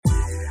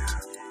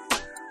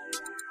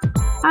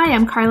Hi,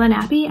 I'm Carla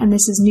Nappi, and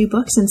this is New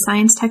Books in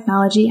Science,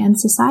 Technology, and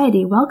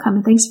Society. Welcome,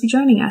 and thanks for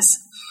joining us.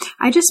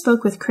 I just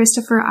spoke with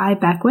Christopher I.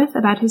 Beckwith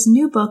about his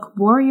new book,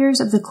 Warriors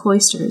of the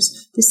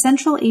Cloisters, The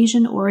Central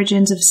Asian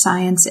Origins of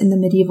Science in the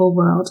Medieval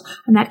World,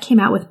 and that came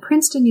out with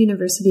Princeton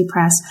University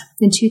Press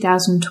in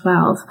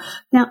 2012.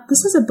 Now,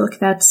 this is a book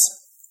that's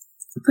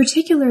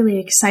particularly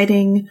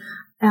exciting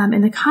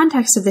in the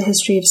context of the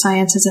history of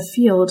science as a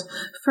field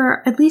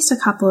for at least a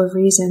couple of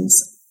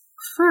reasons.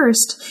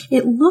 First,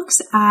 it looks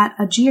at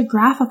a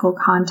geographical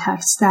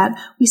context that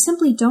we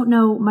simply don't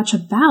know much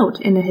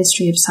about in the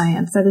history of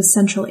science, that is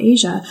Central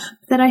Asia,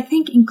 that I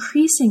think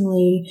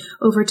increasingly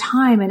over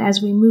time and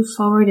as we move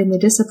forward in the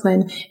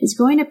discipline is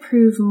going to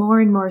prove more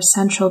and more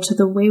central to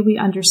the way we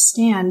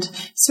understand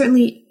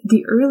certainly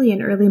the early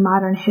and early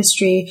modern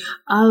history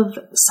of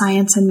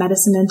science and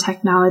medicine and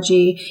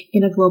technology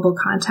in a global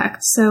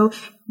context. So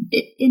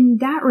in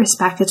that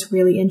respect, it's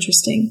really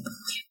interesting.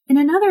 In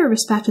another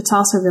respect, it's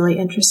also really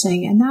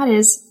interesting, and that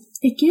is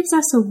it gives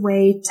us a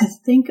way to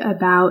think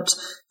about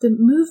the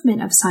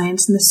movement of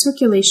science and the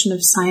circulation of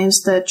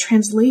science, the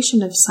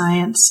translation of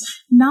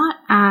science, not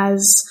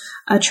as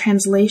a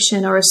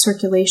translation or a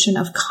circulation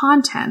of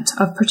content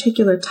of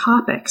particular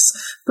topics,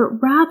 but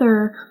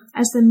rather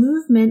as the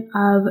movement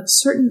of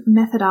certain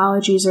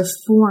methodologies or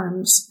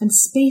forms and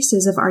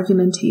spaces of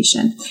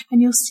argumentation.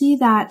 And you'll see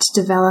that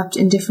developed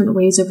in different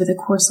ways over the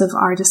course of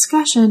our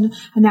discussion,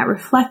 and that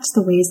reflects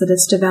the ways that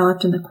it's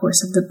developed in the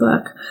course of the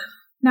book.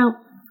 Now,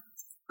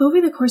 over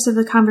the course of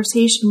the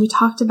conversation, we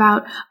talked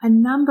about a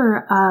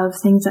number of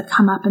things that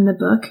come up in the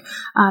book,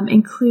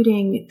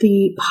 including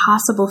the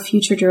possible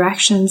future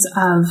directions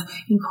of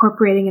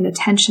incorporating an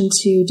attention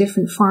to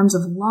different forms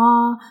of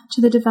law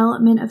to the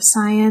development of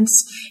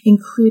science,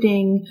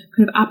 including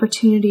kind of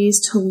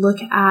opportunities to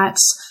look at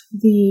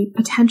the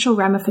potential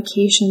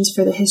ramifications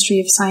for the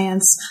history of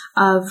science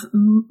of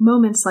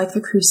moments like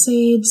the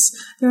Crusades.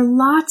 There are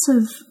lots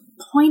of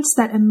points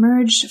that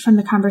emerged from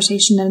the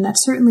conversation and that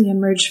certainly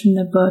emerged from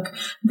the book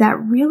that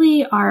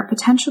really are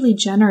potentially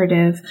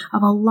generative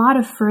of a lot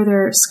of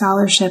further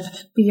scholarship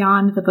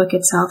beyond the book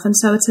itself. And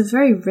so it's a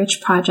very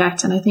rich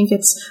project, and I think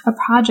it's a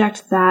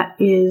project that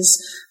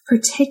is a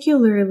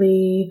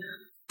particularly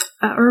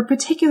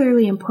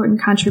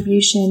important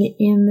contribution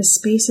in the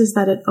spaces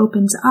that it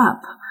opens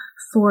up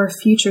for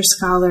future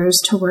scholars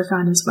to work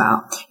on as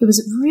well. It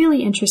was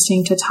really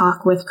interesting to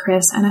talk with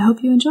Chris, and I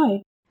hope you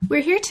enjoy.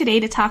 We're here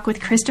today to talk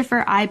with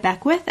Christopher I.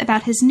 Beckwith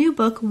about his new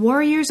book,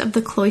 Warriors of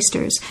the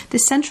Cloisters, The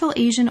Central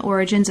Asian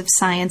Origins of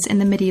Science in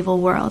the Medieval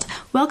World.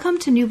 Welcome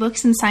to New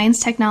Books in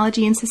Science,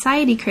 Technology, and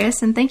Society,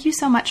 Chris, and thank you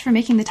so much for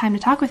making the time to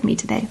talk with me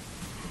today.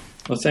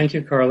 Well, thank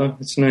you, Carla.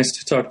 It's nice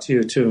to talk to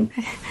you, too.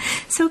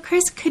 So,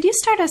 Chris, could you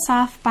start us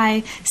off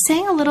by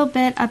saying a little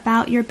bit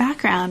about your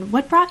background?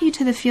 What brought you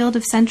to the field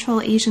of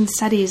Central Asian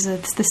studies,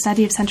 of the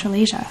study of Central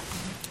Asia?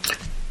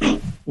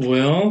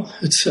 Well,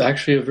 it's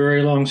actually a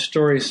very long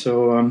story,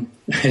 so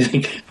I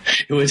think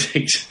it would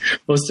take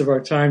most of our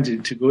time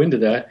to go into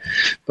that.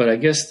 But I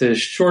guess the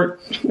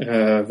short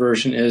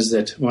version is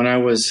that when I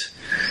was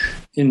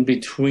in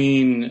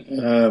between,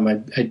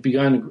 I'd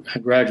begun a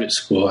graduate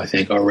school, I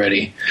think,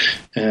 already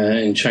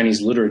in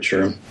Chinese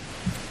literature.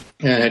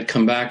 And I had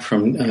come back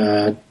from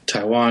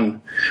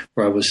Taiwan,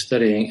 where I was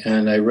studying,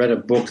 and I read a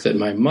book that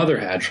my mother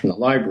had from the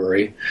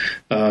library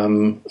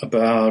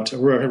about a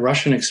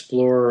Russian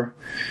explorer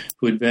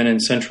who had been in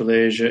Central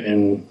Asia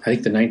in, I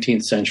think, the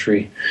 19th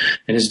century,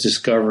 and his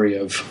discovery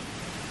of,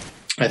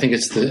 I think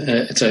it's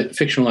a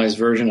fictionalized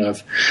version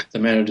of the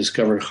man who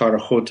discovered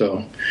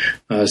Karahoto,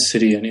 a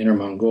city in Inner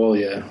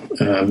Mongolia,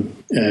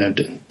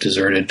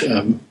 deserted,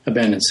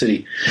 abandoned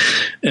city,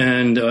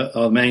 and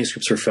all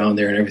manuscripts were found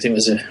there, and everything.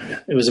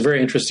 It was a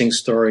very interesting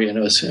story, and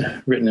it was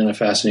written in a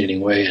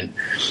fascinating way,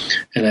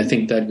 and I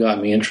think that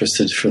got me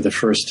interested for the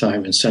first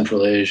time in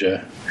Central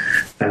Asia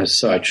as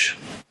such.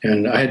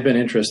 And I had been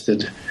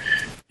interested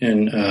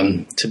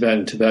in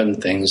Tibetan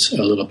things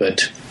a little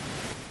bit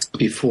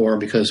before,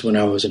 because when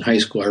I was in high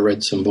school, I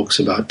read some books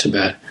about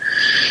Tibet.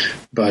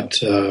 But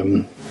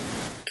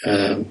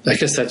I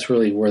guess that's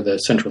really where the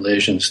Central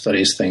Asian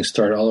studies thing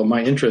started. Although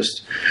my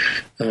interest,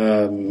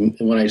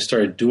 when I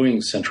started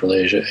doing Central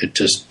Asia, it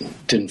just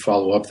didn't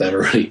follow up that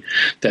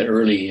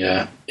early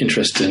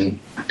interest in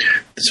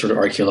the sort of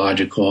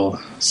archaeological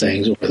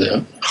things, or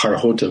the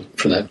Karahoto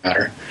for that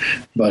matter,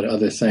 but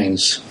other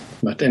things.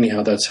 But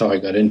anyhow, that's how I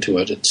got into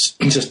it. It's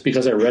just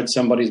because I read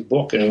somebody's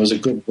book, and it was a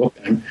good book.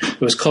 It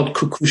was called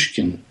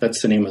Kukushkin.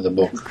 That's the name of the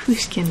book.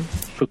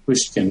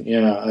 Kukushkin,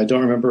 yeah. I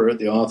don't remember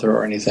the author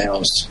or anything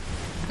else.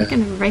 I'm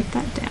going to write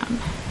that down.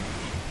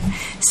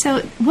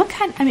 So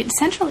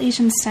Central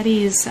Asian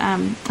studies,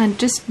 and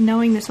just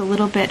knowing this a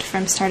little bit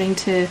from starting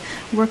to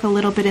work a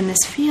little bit in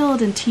this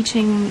field and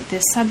teaching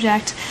this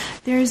subject,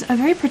 there's a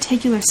very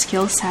particular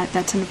skill set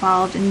that's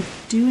involved in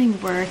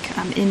doing work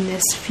in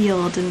this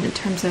field in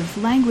terms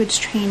of language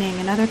training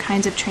and other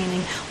kinds of training,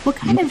 what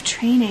kind of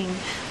training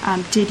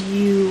did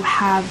you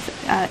have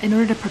in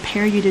order to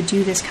prepare you to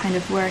do this kind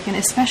of work? And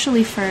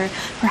especially for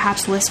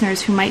perhaps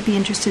listeners who might be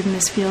interested in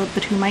this field,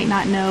 but who might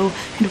not know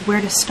kind of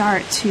where to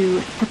start to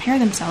prepare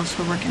themselves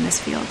for work in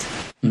this field.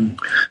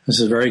 This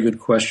is a very good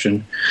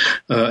question,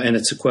 and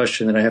it's a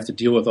question that I have to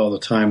deal with all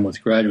the time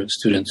with graduate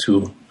students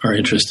who are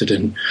interested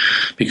in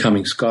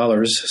becoming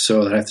scholars,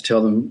 so that I have to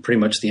tell them pretty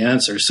much the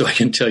answer, so I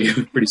can tell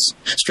you pretty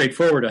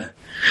straightforward.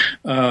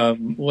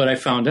 What I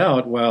found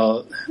out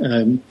while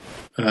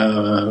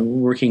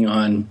working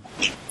on,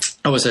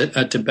 I was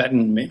a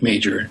Tibetan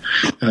major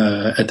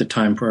at the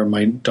time for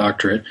my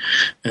doctorate,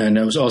 and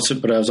I was also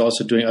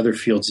doing other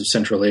fields of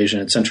Central Asia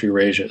and Central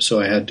Eurasia, so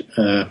I had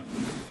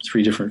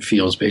 3 different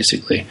fields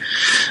basically,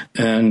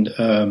 and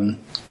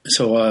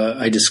so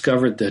I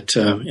discovered that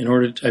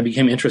I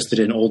became interested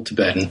in Old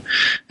Tibetan,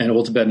 and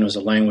Old Tibetan was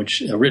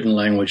a written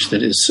language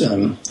that is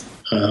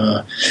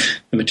the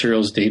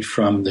materials date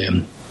from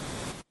the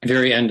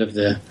very end of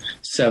the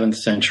 7th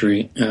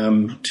century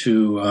to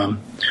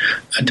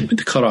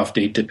the cutoff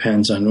date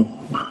depends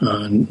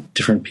on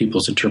different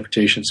people's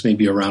interpretations,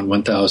 maybe around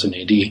 1000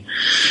 AD.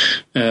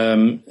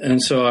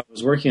 And so I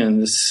was working on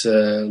this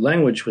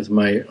language with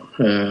my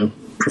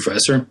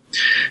professor,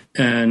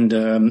 and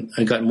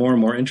I got more and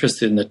more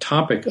interested in the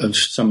topic of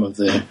some of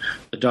the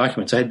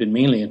documents. I had been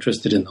mainly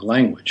interested in the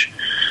language,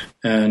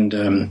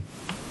 and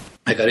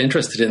I got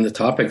interested in the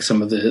topic.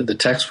 Some of the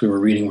texts we were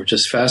reading were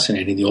just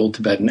fascinating, the Old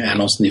Tibetan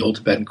Annals and the Old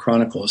Tibetan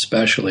Chronicle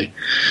especially.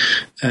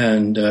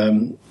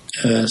 And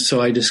so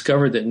I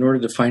discovered that in order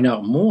to find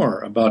out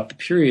more about the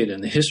period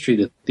and the history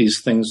that these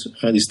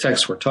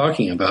texts were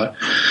talking about,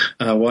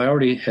 well, I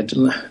already had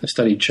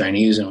studied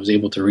Chinese and was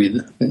able to read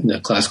the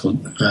classical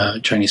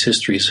Chinese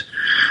histories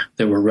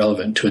that were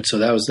relevant to it. So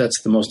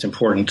that's the most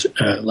important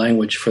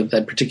language for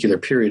that particular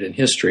period in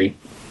history.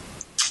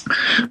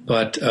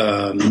 But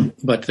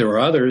there were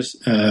others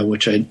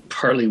which I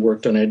partly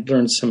worked on. I'd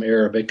learned some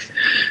Arabic,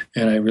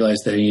 and I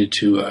realized that I needed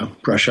to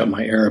brush up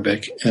my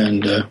Arabic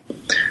and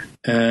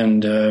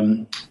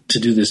to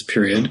do this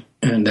period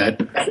and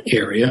that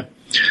area.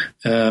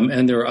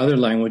 And there were other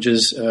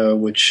languages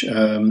which,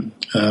 like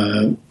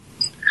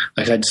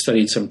I'd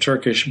studied some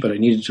Turkish, but I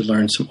needed to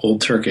learn some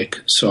Old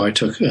Turkic, so I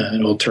took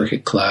an Old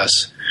Turkic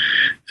class,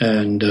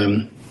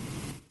 and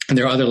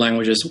there are other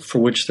languages for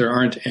which there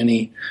aren't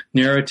any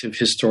narrative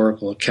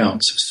historical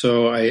accounts.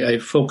 So I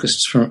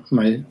focused from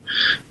my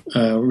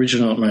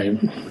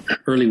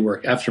early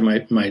work after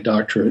my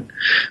doctorate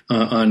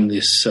on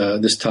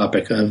this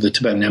topic of the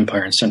Tibetan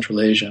Empire in Central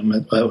Asia.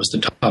 That was the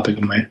topic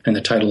of and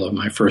the title of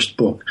my first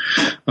book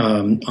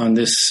on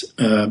this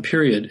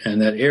period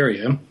and that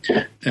area.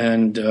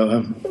 And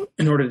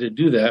in order to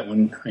do that,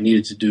 when I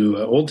needed to do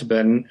Old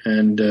Tibetan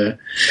and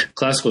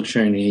classical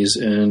Chinese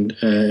and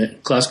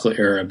classical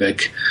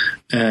Arabic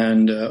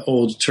and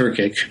Old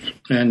Turkic,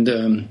 and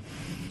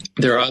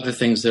there are other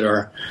things that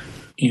are,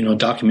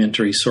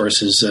 documentary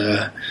sources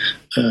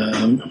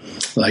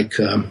like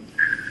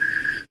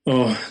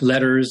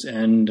letters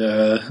and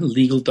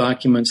legal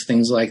documents,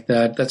 things like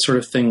that sort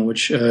of thing,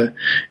 which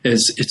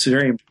it's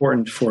very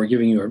important for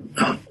giving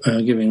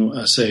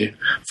us a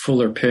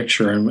fuller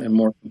picture and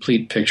more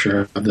complete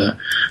picture of the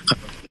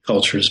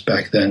cultures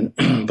back then.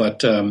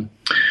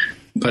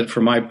 But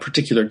for my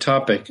particular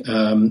topic,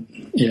 I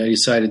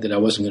decided that I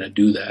wasn't going to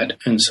do that.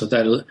 And so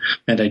that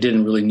meant I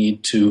didn't really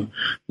need to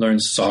learn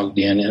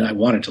Sogdian, and I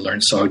wanted to learn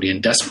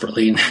Sogdian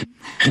desperately.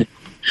 And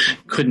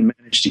couldn't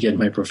manage to get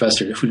my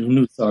professor who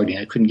knew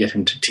Sogdian. I couldn't get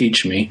him to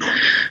teach me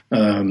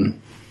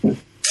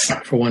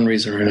for one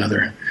reason or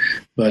another.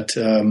 But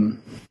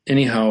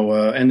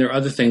anyhow, and there are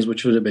other things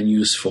which would have been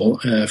useful.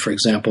 For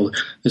example,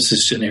 this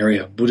is an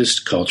area of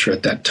Buddhist culture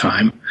at that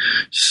time.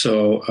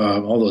 So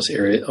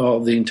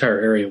the entire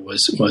area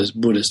was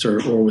Buddhist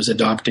or was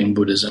adopting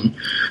Buddhism.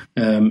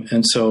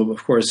 And so,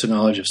 of course, the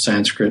knowledge of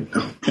Sanskrit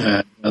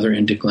and other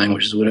Indic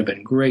languages would have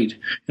been great.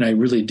 And I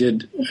really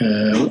did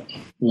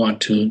want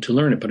to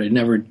learn it, but I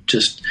never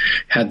just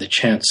had the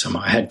chance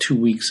somehow. I had 2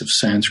 weeks of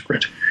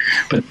Sanskrit.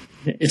 But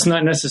it's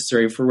not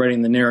necessary for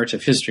writing the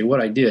narrative history.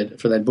 What I did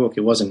for that book,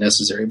 it wasn't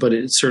necessary, but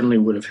it certainly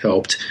would have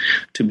helped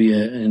to be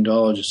an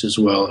Indologist as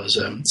well as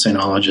a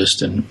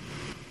Sinologist and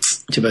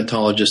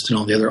Tibetologist and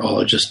all the other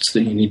ologists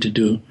that you need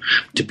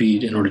to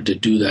be in order to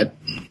do that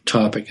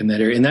topic in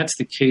that area. And that's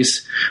the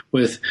case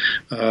with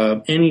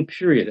any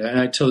period. And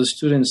I tell the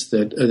students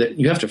that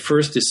you have to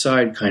first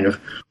decide kind of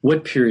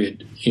what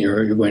period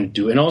you're going to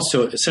do. And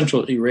also,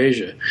 Central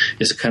Eurasia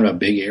is kind of a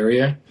big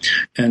area.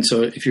 And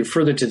so if you're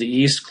further to the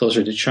east,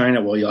 closer to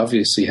China, well, you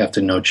obviously have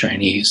to know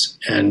Chinese.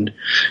 And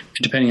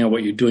depending on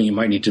what you're doing, you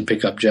might need to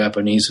pick up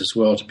Japanese as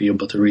well to be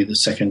able to read the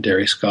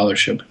secondary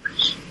scholarship.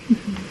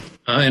 Mm-hmm.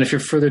 And if you're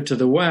further to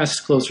the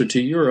west, closer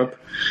to Europe,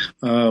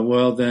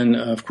 well, then,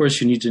 of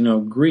course, you need to know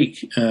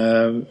Greek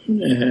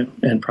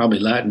and probably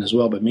Latin as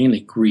well, but mainly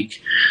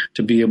Greek,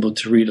 to be able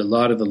to read a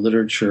lot of the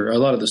literature, a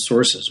lot of the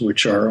sources,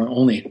 which are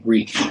only in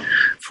Greek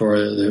for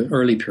the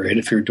early period,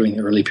 if you're doing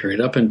the early period,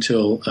 up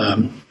until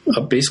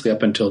basically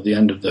up until the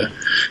end of the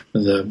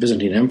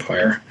Byzantine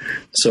Empire.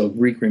 So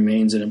Greek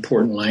remains an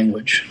important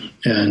language,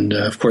 and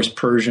of course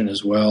Persian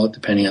as well,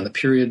 depending on the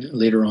period.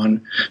 Later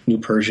on, New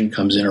Persian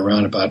comes in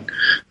around about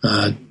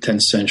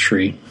 10th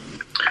century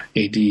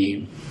AD,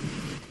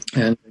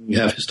 and you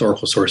have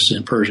historical sources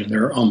in Persian.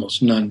 There are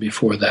almost none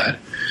before that.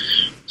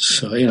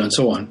 So, and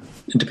so on,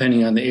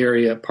 depending on the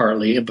area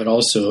partly, but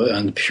also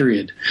on the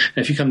period.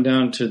 And if you come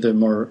down to the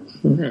more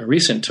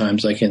recent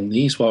times, like in the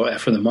East, well,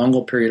 from the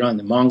Mongol period on,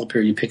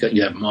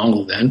 you have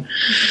Mongol then.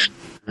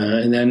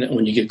 And then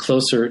when you get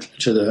closer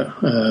to the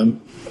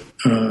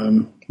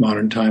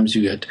modern times,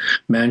 you get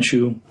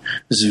Manchu.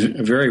 There's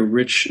very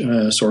rich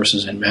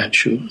sources in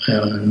Manchu.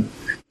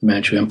 The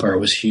Manchu Empire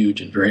was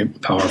huge and very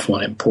powerful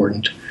and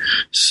important.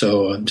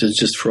 So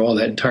just for all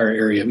that entire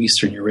area of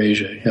Eastern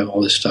Eurasia, you have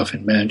all this stuff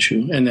in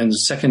Manchu. And then the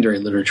secondary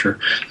literature,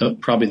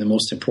 probably the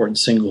most important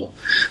single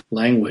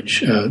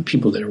language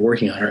people that are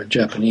working on are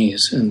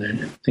Japanese, and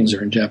things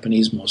are in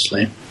Japanese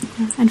mostly.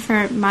 And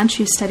for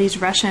Manchu studies,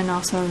 Russian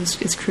also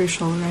is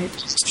crucial,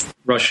 right?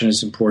 Russian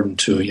is important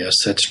too, yes,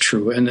 that's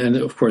true. And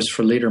of course,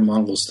 for later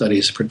Mongol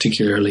studies,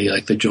 particularly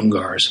like the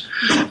Dzungars,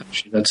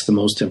 actually, that's the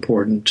most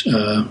important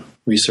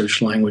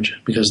research language,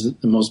 because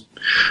the most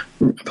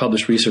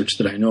published research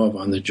that I know of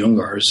on the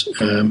Dzungars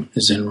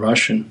is in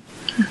Russian.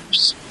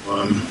 So,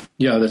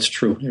 yeah, that's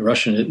true. In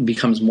Russian, it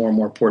becomes more and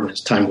more important as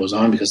time goes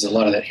on, because a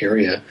lot of that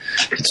area,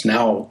 it's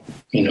now,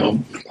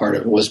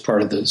 was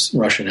part of the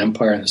Russian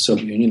Empire and the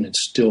Soviet Union.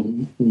 It's still,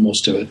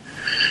 most of it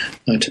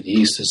to the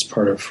east is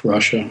part of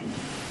Russia.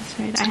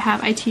 That's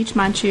right. I teach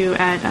Manchu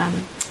at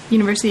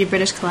University of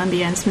British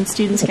Columbia, and when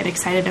students get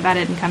excited about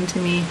it and come to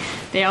me,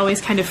 they always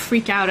kind of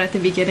freak out at the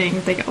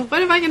beginning. They go,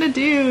 what am I going to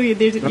do?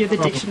 The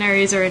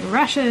dictionaries are in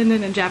Russian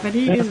and in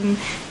Japanese, and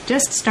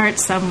just start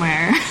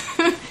somewhere.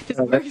 Just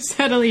work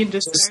steadily and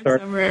just start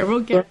somewhere.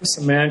 We'll get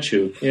some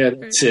Manchu. Yeah,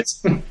 that's it.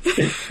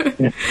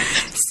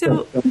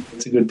 So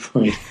that's a good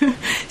point.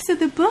 So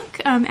the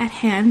book at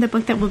hand, the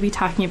book that we'll be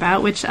talking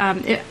about, which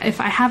if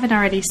I haven't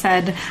already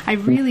said, I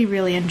really,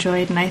 really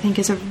enjoyed, and I think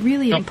is a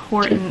really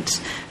important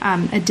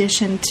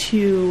addition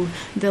to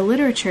the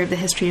literature of the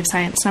history of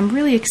science. So I'm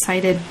really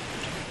excited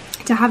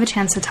to have a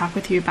chance to talk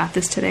with you about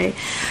this today.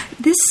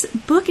 This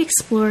book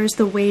explores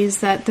the ways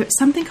that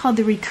something called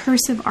the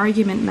recursive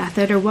argument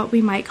method, or what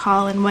we might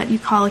call, and what you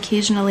call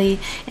occasionally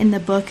in the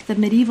book, the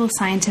medieval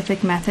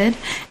scientific method,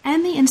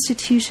 and the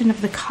institution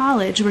of the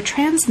college were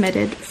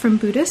transmitted from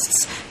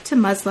Buddhists to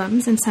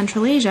Muslims in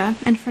Central Asia,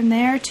 and from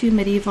there to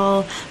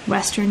medieval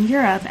Western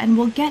Europe. And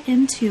we'll get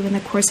into, in the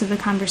course of the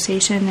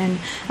conversation in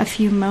a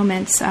few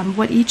moments,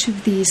 what each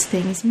of these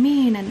things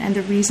mean and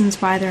the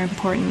reasons why they're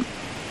important.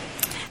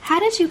 How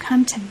did you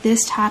come to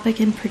this topic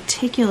in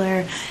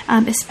particular,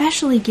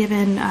 especially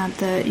given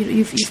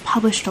you've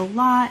published a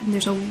lot, and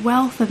there's a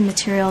wealth of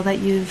material that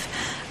you've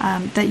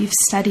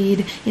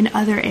studied in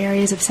other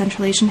areas of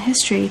Central Asian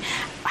history?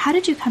 How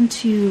did you come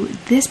to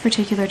this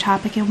particular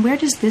topic, and where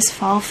does this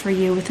fall for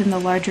you within the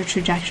larger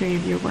trajectory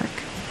of your work?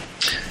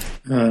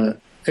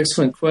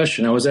 Excellent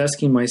question. I was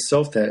asking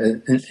myself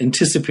that,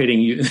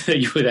 anticipating that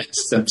you would ask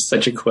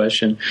such a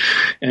question,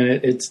 and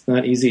it's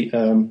not easy.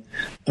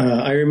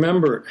 I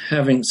remember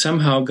having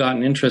somehow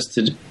gotten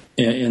interested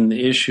in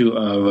the issue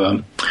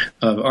of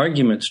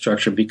argument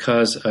structure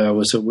because I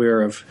was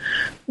aware of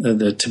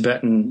the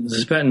Tibetan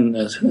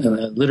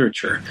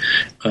literature,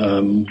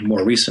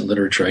 more recent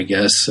literature, I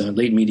guess,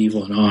 late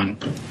medieval and on.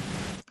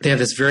 They have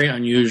this very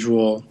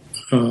unusual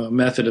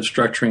method of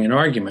structuring an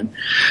argument,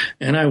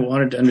 and I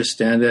wanted to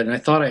understand it, and I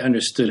thought I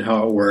understood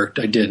how it worked.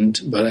 I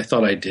didn't, but I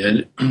thought I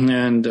did,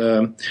 and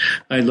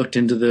I looked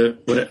into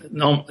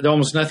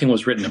almost nothing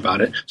was written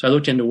about it, so I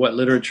looked into what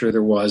literature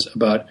there was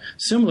about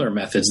similar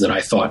methods that I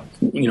thought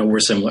were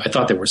similar. I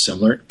thought they were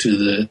similar to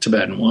the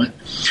Tibetan one,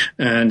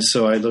 and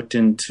so I looked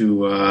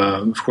into,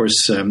 of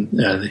course,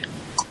 the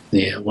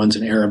ones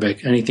in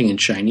Arabic, anything in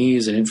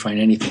Chinese. I didn't find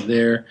anything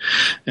there.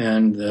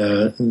 And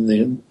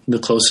the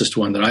closest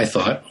one that I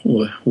thought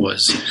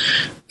was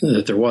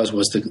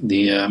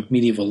the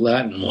medieval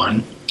Latin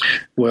one.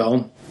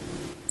 Well,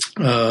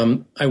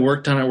 I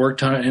worked on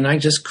it, and I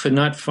just could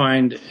not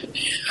find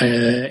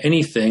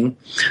anything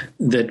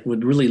that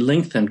would really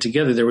link them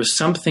together. There was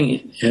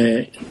something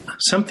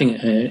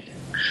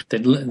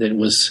that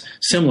was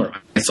similar,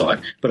 I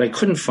thought, but I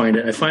couldn't find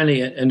it. I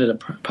finally ended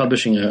up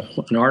publishing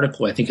an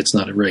article. I think it's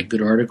not a very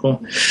good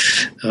article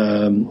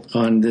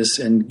on this,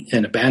 and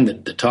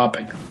abandoned the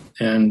topic.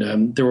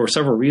 And there were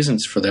several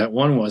reasons for that.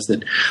 One was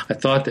that I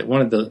thought that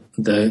one of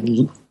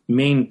the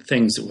main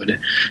things that would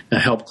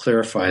help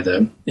clarify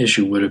the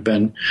issue would have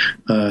been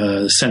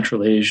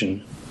Central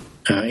Asian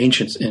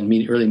ancient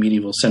and early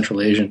medieval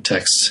Central Asian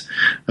texts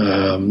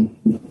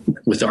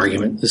with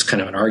this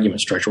kind of an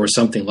argument structure, or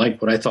something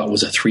like what I thought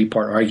was a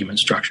 3-part argument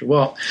structure.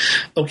 Well,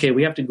 okay,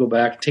 we have to go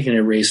back, take an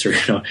eraser,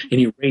 and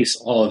erase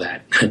all of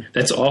that.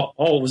 That's all.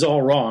 It was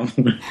all wrong.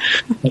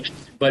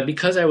 But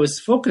because I was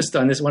focused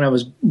on this when I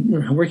was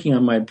working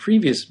on my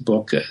previous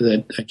book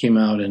that came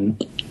out in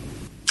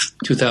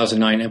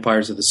 2009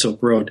 Empires of the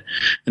Silk Road.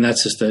 And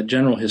that's just a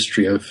general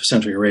history of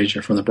Central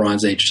Eurasia from the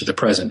Bronze Age to the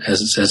present,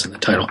 as it says in the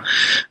title.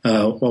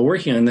 While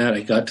working on that,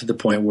 I got to the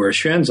point where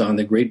Xuanzang,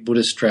 the great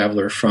Buddhist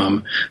traveler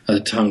from the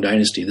Tang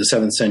Dynasty, the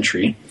 7th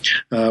century,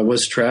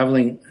 was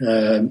traveling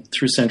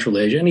through Central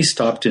Asia, and he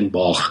stopped in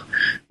Balkh.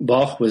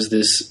 Balkh was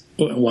this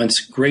once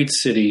great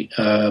city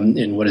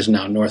in what is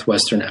now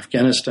northwestern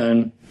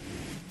Afghanistan.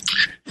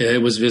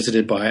 It was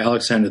visited by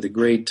Alexander the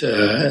Great.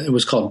 It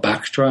was called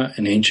Bactra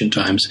in ancient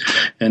times,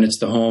 and it's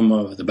the home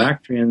of the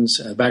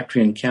Bactrians.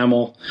 Bactrian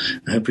camel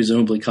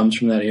presumably comes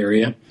from that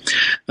area.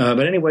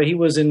 But anyway, he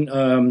was in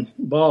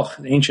Balkh,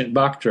 ancient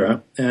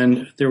Bactra,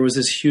 and there was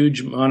this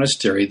huge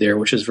monastery there,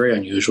 which is very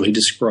unusual. He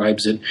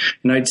describes it,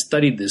 and I'd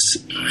studied this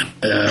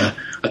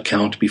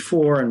account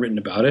before and written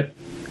about it.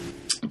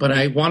 But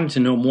I wanted to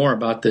know more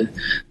about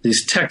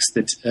these texts.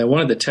 That one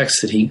of the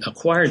texts that he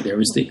acquired there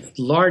was the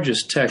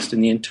largest text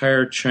in the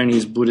entire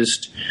Chinese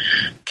Buddhist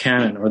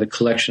canon, or the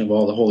collection of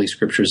all the holy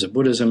scriptures of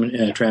Buddhism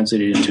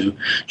translated into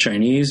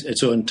Chinese.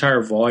 It's an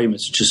entire volume.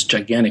 It's just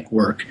gigantic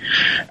work.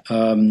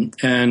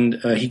 And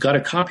he got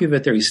a copy of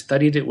it there. He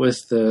studied it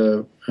with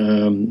the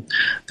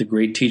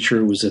great teacher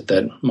who was at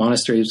that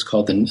monastery. It was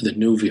called the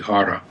New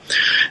Vihara.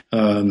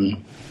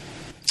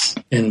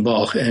 In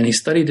Balkh, and he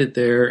studied it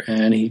there,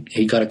 and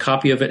he got a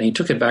copy of it, and he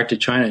took it back to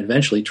China and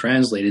eventually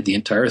translated the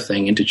entire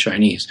thing into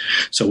Chinese.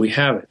 So we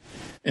have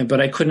it.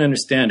 But I couldn't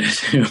understand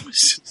it. It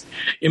was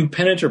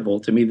impenetrable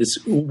to me, this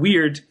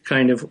weird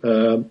kind of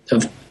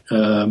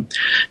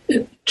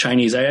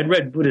Chinese. I had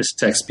read Buddhist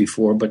texts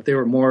before, but they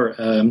were more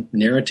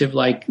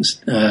narrative-like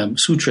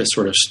sutra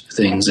sort of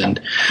things, and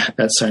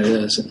that side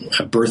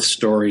of birth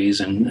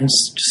stories and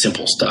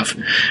simple stuff.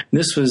 And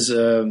this was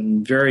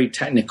very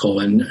technical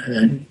and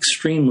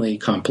extremely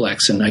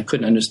complex, and I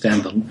couldn't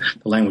understand the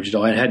language at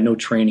all. I had no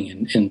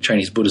training in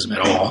Chinese Buddhism at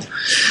all.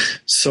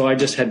 So I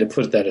just had to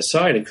put that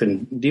aside. I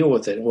couldn't deal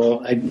with it.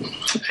 Well,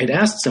 I'd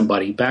asked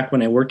somebody back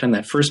when I worked on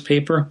that first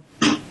paper.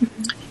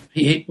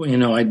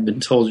 I'd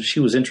been told she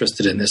was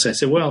interested in this. I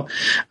said, well,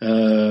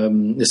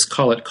 this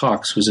Colette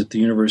Cox was at the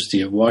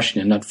University of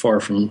Washington, not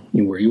far from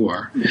where you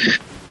are.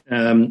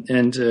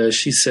 And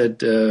she said,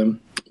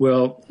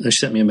 she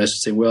sent me a message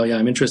saying, well, yeah,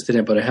 I'm interested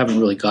in it, but I haven't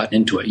really gotten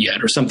into it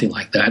yet, or something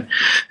like that.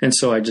 And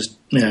so I just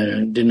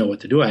didn't know what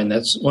to do. And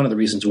that's one of the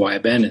reasons why I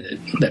abandoned it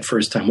that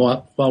first time.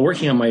 While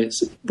working on my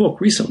book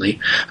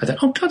recently, I thought,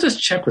 I'll just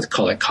check with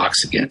Colette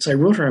Cox again. So I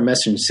wrote her a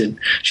message and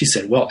she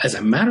said, well, as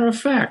a matter of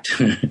fact,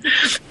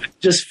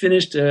 just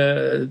finished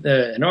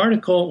an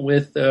article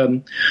with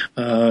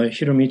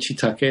Hiromichi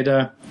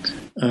Takeda,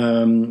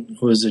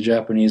 who is a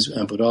Japanese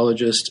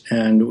Buddhologist,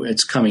 and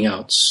it's coming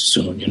out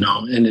soon,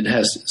 and it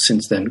has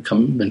since then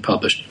been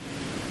published.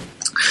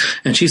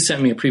 And she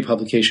sent me a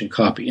pre-publication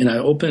copy, and I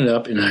opened it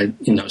up and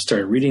I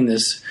started reading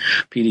this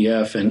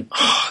PDF, and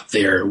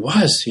there it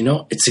was.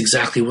 It's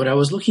exactly what I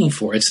was looking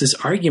for. It's this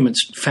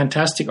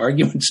fantastic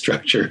argument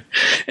structure,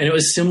 and it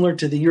was similar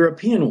to the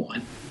European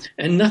one.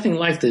 And nothing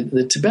like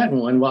the Tibetan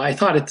one. Well, I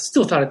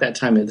still thought at that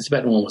time that the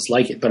Tibetan one was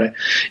like it, but I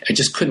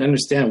just couldn't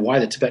understand why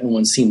the Tibetan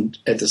one seemed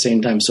at the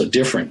same time so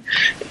different.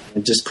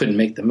 I just couldn't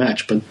make the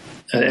match. But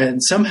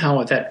and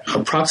somehow at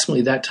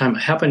approximately that time,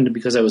 it happened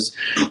because I was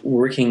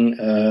working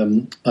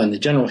on the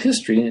general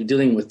history and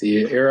dealing with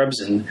the Arabs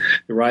and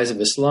the rise of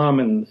Islam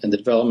and the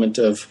development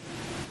of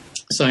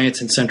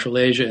science in Central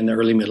Asia in the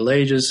early Middle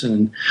Ages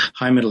and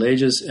High Middle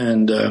Ages.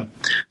 And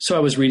so I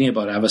was reading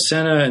about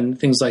Avicenna and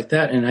things like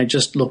that. And I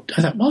thought, well,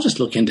 I'll just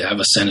look into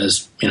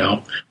Avicenna's,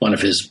 one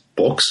of his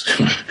books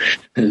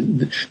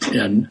and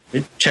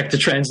check the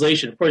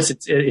translation. Of course,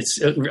 it's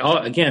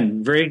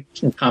again, very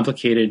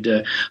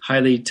complicated,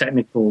 highly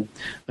technical,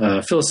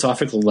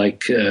 philosophical,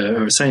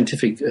 or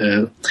scientific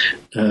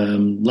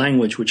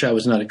language, which I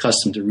was not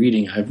accustomed to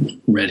reading. I've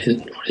read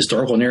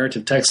historical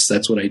narrative texts.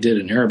 That's what I did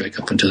in Arabic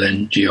up until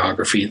then,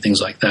 geography and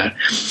things like that.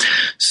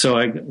 So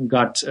I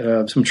got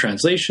some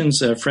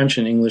translations, French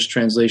and English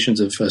translations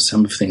of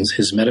some of things,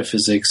 his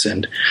metaphysics,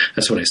 and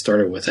that's what I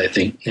started with, I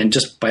think. And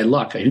just by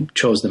luck, I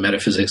chose the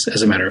metaphysics,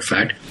 as a matter of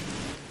fact,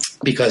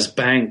 because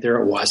bang,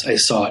 there it was. I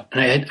saw it.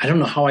 And I don't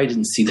know how I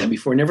didn't see that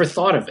before. Never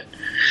thought of it.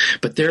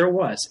 But there it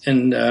was.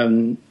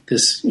 And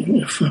this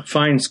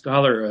fine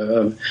scholar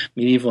of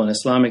medieval and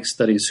Islamic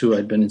studies who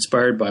I'd been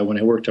inspired by when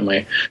I worked on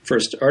my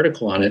first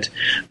article on it,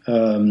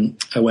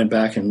 I went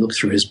back and looked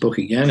through his book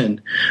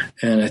again.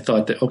 And I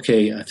thought that,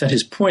 I thought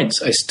his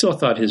points, I still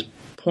thought his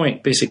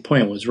basic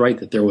point was right,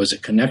 that there was a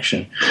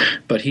connection,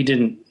 but he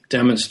didn't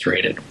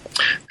demonstrate it.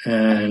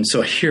 And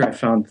so here I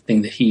found the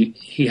thing that he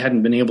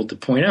hadn't been able to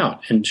point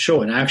out and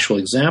show an actual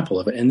example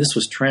of it. And this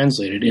was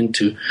translated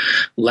into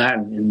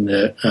Latin in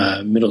the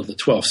middle of the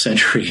 12th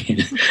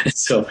century.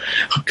 So,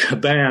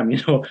 bam,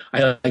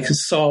 I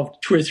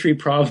solved 2 or 3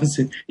 problems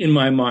in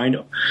my mind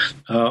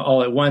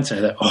all at once.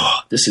 And I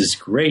thought, this is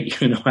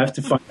great. I have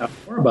to find out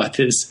more about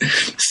this.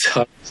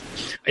 So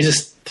I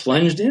just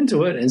plunged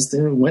into it and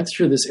then went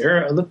through this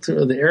era. I looked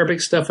through the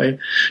Arabic stuff. I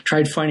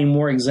tried finding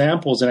more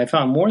examples, and I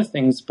found more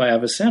things by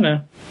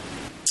Avicenna.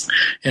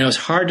 And it was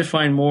hard to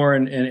find more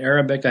in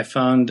Arabic. I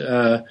found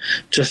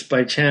just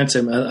by chance,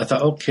 I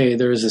thought, okay,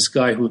 there was this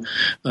guy who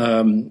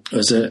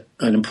was an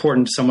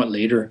important, somewhat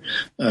later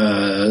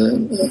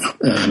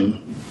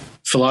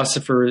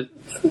philosopher,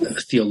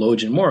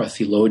 theologian, more a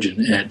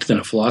theologian than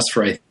a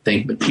philosopher, I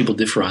think, but people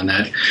differ on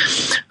that,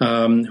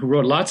 who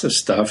wrote lots of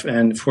stuff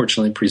and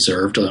fortunately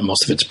preserved.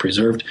 Most of it's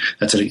preserved.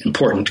 That's an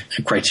important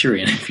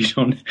criterion. If you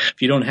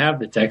don't have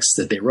the texts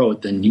that they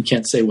wrote, then you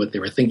can't say what they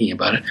were thinking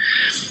about it.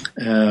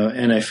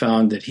 And I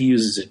found that he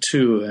uses it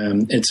too.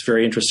 It's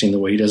very interesting the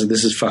way he does it.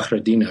 This is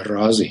Fakhruddin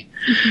Ar-Razi.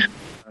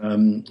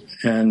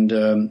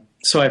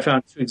 So I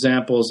found 2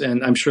 examples,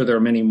 and I'm sure there are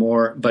many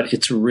more, but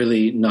it's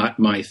really not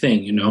my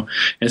thing, And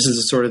this is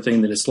the sort of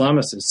thing that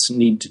Islamicists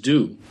need to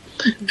do.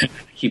 And I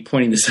keep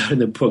pointing this out in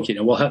the book,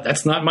 well,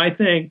 that's not my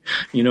thing,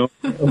 I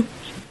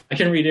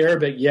can read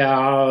Arabic,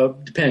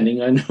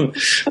 depending, I know.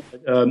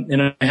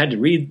 And I had to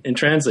read and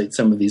translate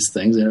some of these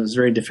things, and it was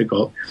very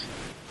difficult.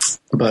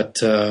 But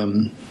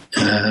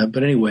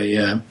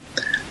anyway,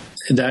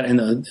 that and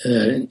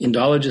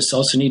Indologists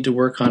also need to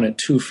work on it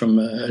too from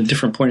a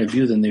different point of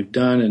view than they've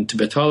done, and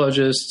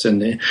Tibetologists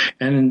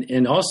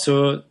and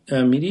also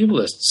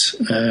medievalists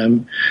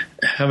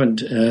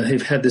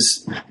they've had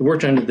this, they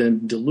worked under the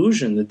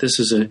delusion that this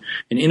is an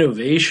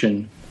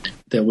innovation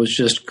that was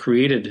just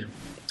created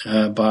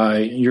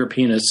by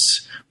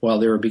Europeanists while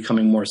they were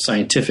becoming more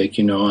scientific,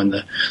 in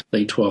the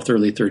late 12th,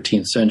 early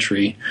 13th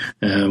century,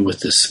 with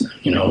this,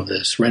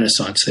 this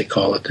Renaissance, they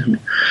call it,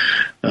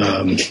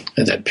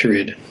 at that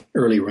period,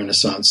 early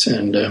Renaissance.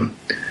 And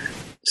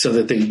so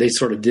that they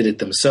sort of did it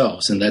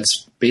themselves. And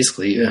that's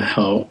basically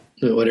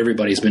what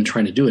everybody's been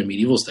trying to do in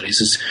medieval studies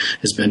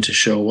has been to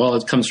show, well,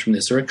 it comes from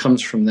this or it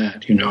comes from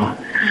that,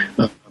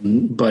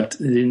 but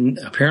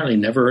apparently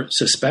never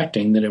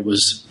suspecting that it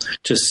was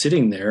just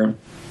sitting there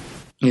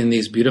in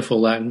these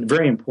beautiful Latin,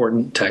 very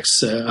important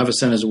texts.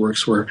 Avicenna's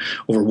works were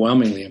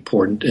overwhelmingly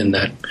important in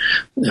that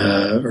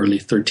early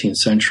 13th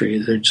century.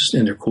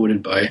 They're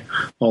quoted by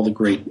all the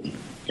great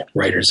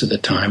writers at the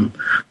time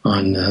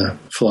on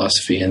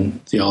philosophy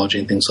and theology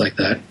and things like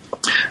that.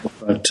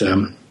 But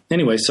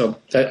anyway, so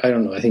I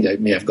don't know. I think I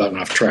may have gotten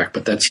off track,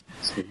 but that's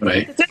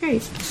what That's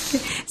great.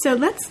 So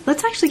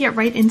let's actually get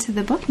right into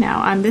the book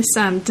now. This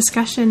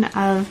discussion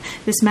of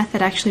this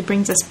method actually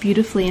brings us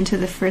beautifully into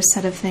the first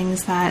set of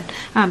things that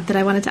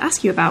I wanted to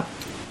ask you about.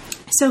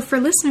 So for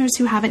listeners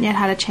who haven't yet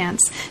had a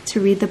chance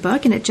to read the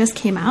book, and it just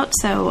came out,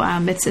 so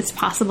it's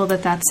possible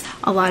that that's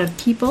a lot of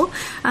people,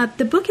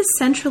 the book is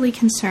centrally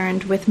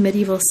concerned with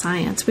medieval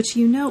science, which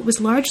was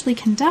largely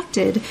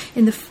conducted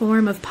in the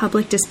form of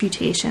public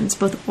disputations,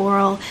 both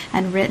oral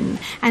and written.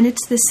 And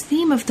it's this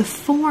theme of the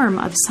form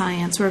of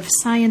science, or of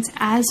science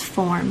as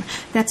form,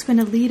 that's going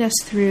to lead us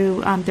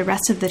through the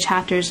rest of the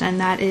chapters, and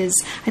that is,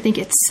 I think,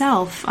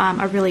 itself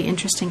a really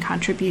interesting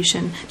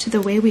contribution to the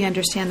way we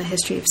understand the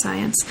history of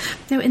science.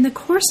 Now, in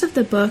the course of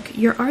the book,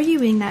 you're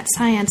arguing that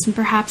science, and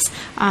perhaps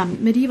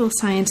medieval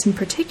science in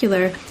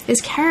particular,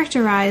 is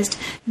characterized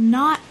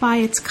not by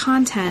its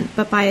content,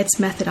 but by its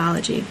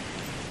methodology.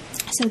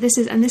 So this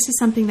is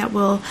something that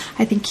we'll,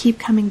 I think, keep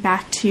coming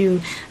back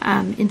to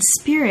in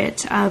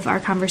spirit of our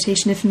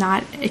conversation, if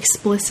not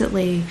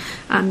explicitly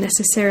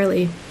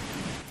necessarily.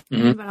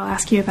 Mm-hmm. What I'll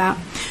ask you about.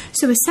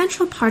 So a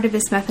central part of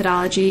this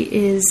methodology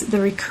is the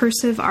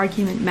recursive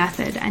argument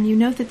method. And you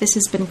note that this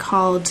has been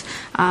called,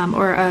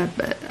 or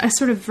a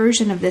sort of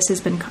version of this has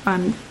been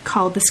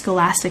called the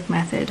scholastic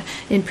method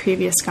in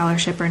previous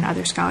scholarship or in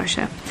other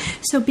scholarship.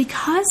 So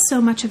because so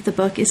much of the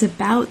book is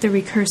about the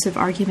recursive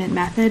argument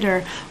method,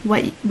 or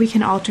what we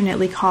can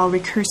alternately call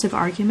recursive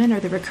argument or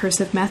the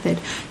recursive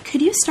method,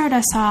 could you start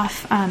us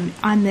off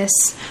on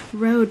this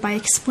road by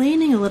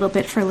explaining a little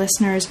bit for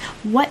listeners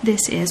what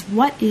this is?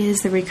 What is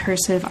the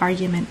recursive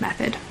argument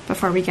method,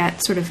 before we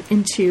get sort of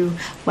into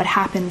what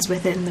happens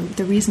with it and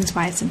the reasons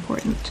why it's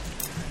important?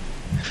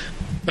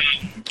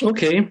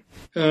 Okay.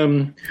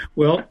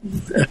 Well,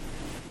 the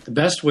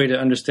best way to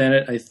understand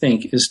it, I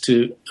think, is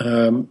to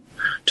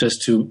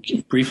just to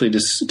briefly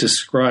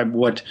describe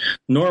what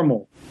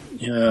normal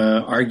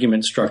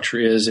argument structure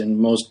is in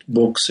most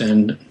books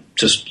and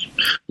just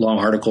long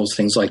articles,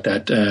 things like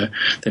that,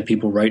 that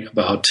people write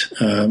about,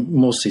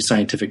 mostly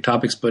scientific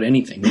topics, but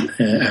anything,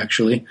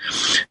 actually.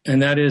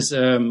 And that is,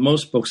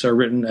 most books are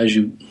written, as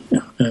you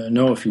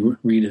know, if you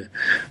read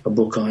a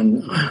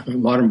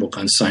modern book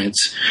on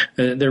science,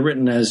 they're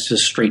written as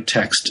just straight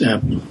text,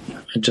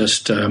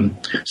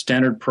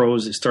 standard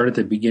prose. They start at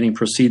the beginning,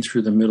 proceed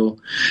through the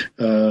middle,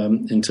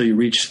 until you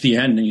reach the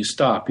end and you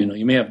stop.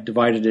 You may have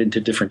divided it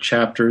into different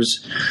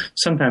chapters.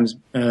 Sometimes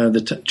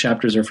the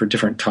chapters are for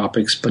different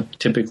topics, but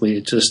typically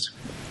it just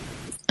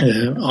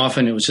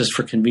often it was just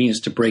for convenience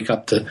to break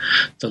up the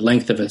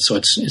length of it, so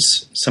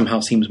it's somehow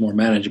seems more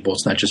manageable.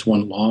 It's not just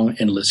one long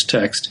endless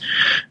text,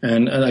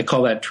 and I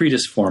call that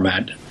treatise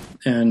format.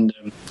 And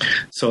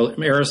so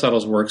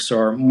Aristotle's works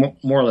are more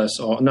or less,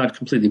 not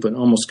completely, but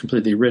almost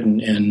completely written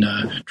in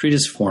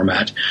treatise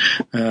format.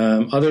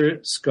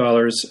 Other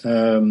scholars,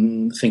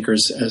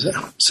 thinkers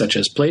such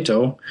as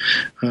Plato,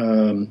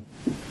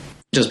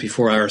 just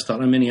before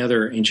Aristotle and many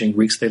other ancient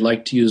Greeks, they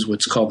liked to use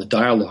what's called the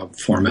dialogue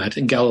format.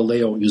 And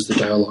Galileo used the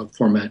dialogue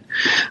format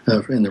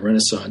in the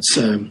Renaissance.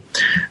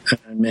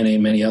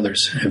 Many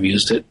others have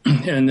used it.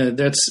 And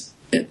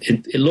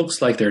it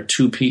looks like there are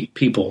two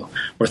people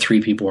or three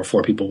people or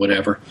four people,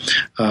 whatever,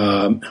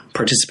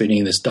 participating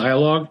in this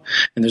dialogue.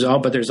 And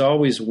there's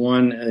always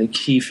one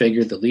key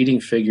figure, the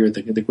leading figure,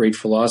 the great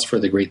philosopher,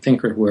 the great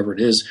thinker, whoever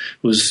it is,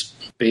 who's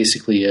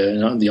basically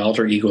the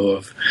alter ego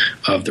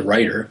of the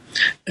writer,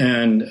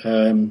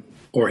 and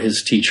or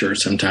his teacher.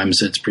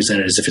 Sometimes it's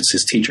presented as if it's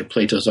his teacher.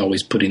 Plato's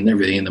always putting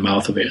everything in the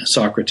mouth of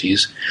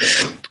Socrates.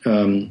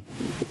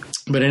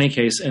 But in any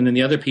case, and then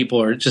the other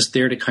people are just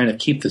there to kind of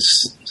keep the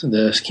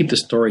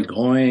story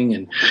going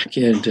and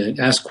to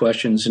ask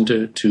questions and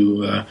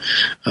to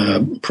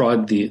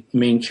prod the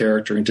main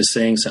character into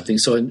saying something.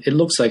 So it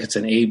looks like it's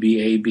an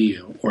A-B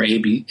or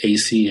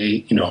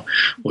A-B-A-C-A,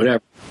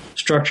 whatever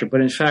structure.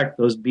 But in fact,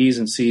 those B's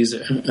and C's,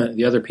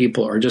 the other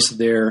people, are just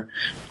there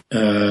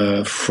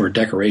for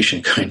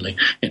decoration, kindly,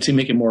 and to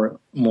make it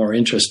more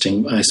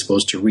interesting, I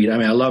suppose, to read. I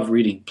mean, I love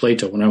reading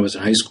Plato. When I was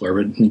in high school, I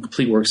read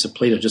complete works of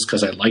Plato just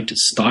because I liked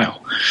his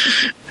style.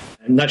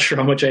 I'm not sure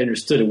how much I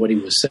understood of what he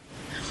was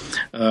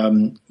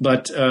saying.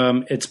 But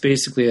it's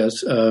basically a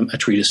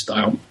treatise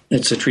style.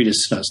 It's a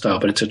treatise style,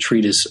 but it's a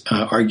treatise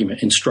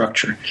argument in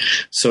structure.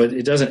 So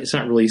it's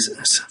not really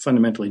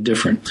fundamentally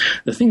different.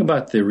 The thing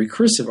about the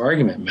recursive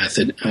argument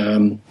method,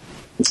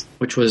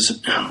 which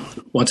was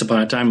once upon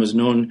a time was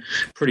known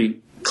pretty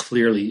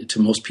clearly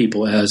to most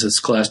people as a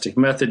scholastic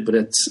method, but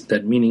it's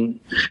that meaning,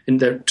 and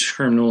that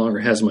term no longer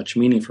has much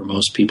meaning for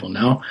most people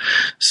now.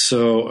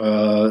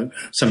 So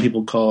some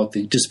people call it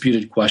the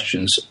disputed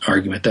questions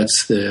argument.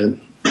 That's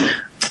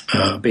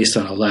based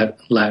on a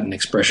Latin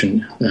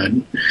expression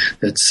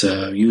that's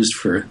used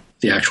for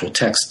the actual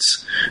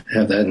texts. I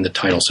have that in the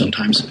title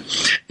sometimes.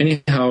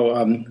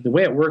 Anyhow, the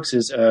way it works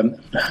is a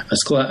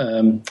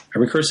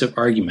recursive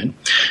argument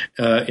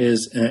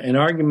is an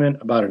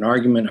argument about an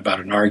argument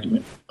about an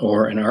argument,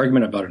 or an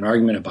argument about an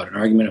argument about an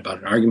argument about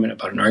an argument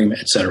about an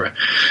argument, etc.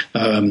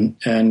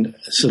 And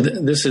so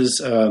this is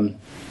a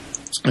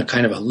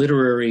kind of a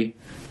literary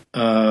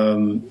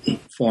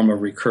form of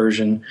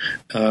recursion.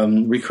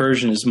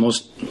 Recursion is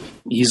most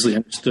easily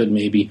understood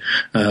maybe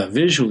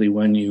visually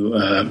when you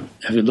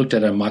have you looked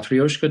at a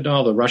Matryoshka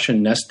doll, the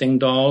Russian nesting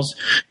dolls.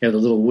 You have the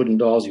little wooden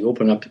dolls. You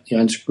open up, you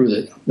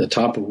unscrew the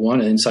top of one,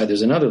 and inside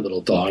there's another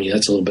little doll.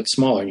 That's a little bit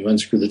smaller, and you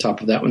unscrew the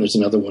top of that one. There's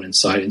another one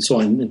inside, and so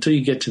on until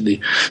you get to the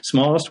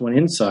smallest one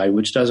inside,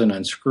 which doesn't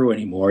unscrew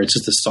anymore. It's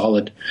just a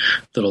solid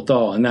little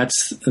doll, and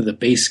that's the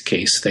base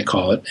case, they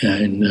call it,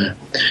 in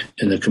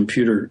the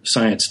computer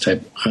science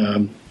type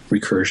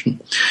recursion.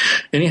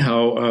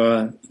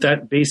 Anyhow,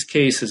 that base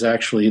case is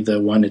actually the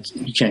one that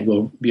you can't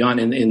go beyond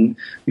in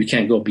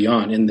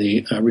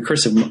the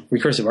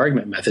recursive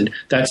argument method.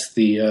 That's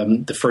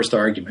the first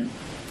argument.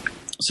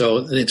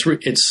 So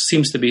it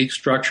seems to be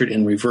structured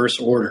in reverse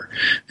order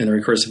in the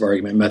recursive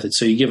argument method.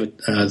 So you give it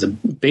the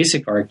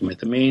basic argument,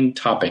 the main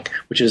topic,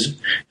 which is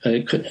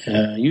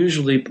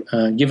usually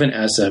given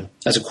as a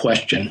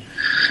question.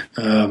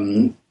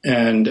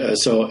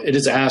 So it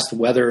is asked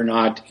whether or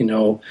not,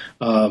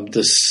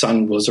 the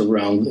sun goes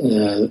around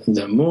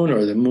the moon,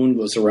 or the moon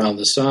goes around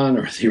the sun,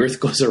 or the earth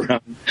goes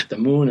around the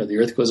moon, or the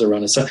earth goes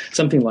around the sun,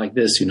 something like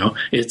this,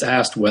 It's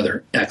asked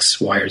whether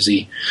X, Y, or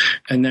Z.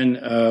 And then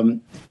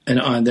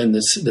then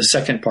the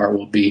second part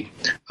will be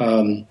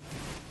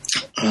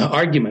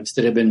arguments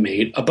that have been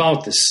made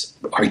about this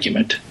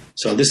argument.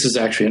 So this is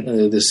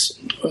actually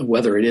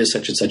whether it is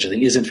such and such a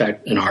thing is in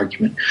fact an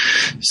argument.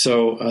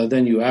 So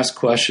then you ask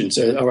questions,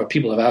 or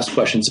people have asked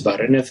questions about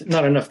it. And if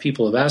not enough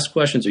people have asked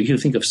questions, or you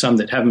think of some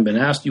that haven't been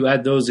asked, you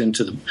add those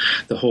into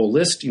the whole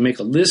list. You make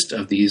a list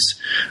of these,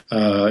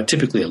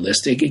 typically a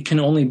list.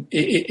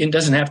 It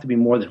doesn't have to be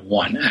more than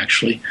one,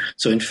 actually.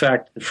 So in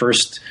fact, the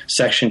first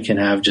section can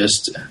have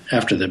just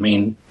after the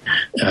main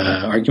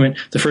argument,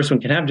 the first one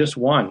can have just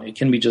one. It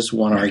can be just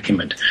one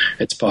argument.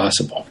 It's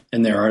possible.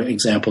 And there are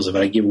examples of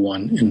it. I give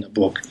one in the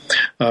book.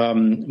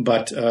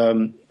 But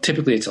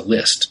typically it's a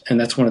list. And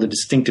that's one of the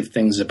distinctive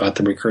things about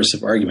the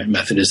recursive argument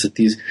method is that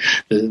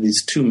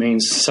these two main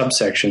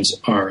subsections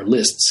are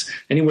lists.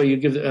 Anyway, you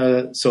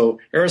give, so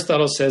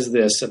Aristotle says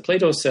this,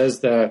 Plato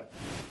says that,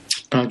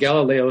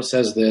 Galileo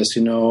says this,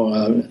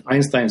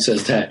 Einstein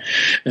says that,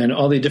 and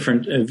all the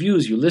different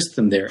views, you list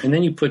them there. And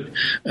then you put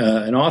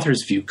an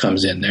author's view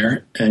comes in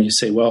there, and you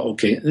say, well,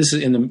 okay, this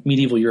is in the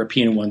medieval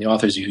European one, the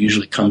author's view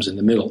usually comes in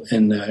the middle.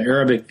 In the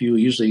Arabic view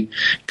usually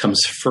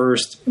comes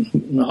first.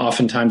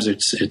 Oftentimes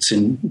it's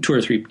in two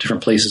or three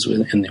different places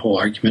in the whole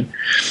argument.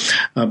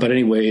 But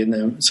anyway,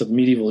 so the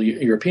medieval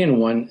European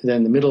one, then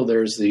in the middle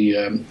there's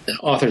the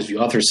author's view.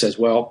 Author says,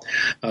 well,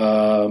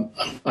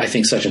 I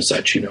think such and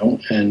such,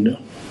 and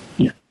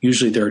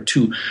usually there are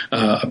two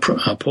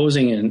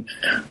opposing and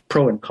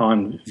pro and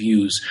con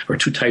views, or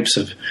two types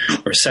of,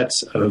 or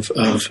sets of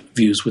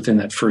views within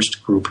that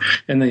first group.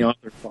 And the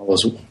author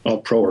follows all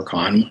pro or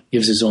con,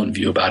 gives his own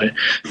view about it.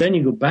 Then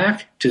you go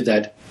back to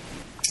that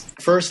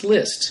first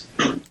list,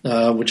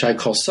 which I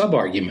call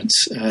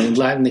sub-arguments. In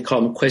Latin, they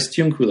call them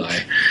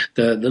quaestiunculae,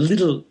 the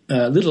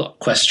little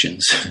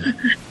questions.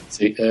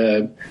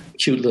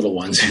 Cute little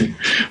ones.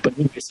 But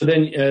so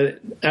then,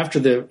 after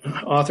the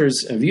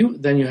author's view,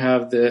 then you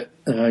have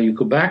you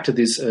go back to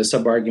these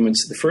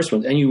sub-arguments, the first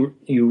one, and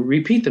you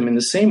repeat them in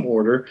the same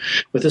order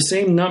with the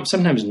same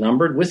sometimes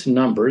numbered with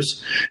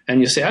numbers,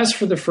 and you say, as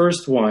for the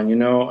first one,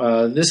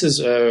 this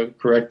is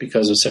correct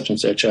because of such and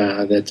such.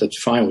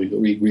 That's fine.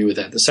 We agree with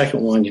that. The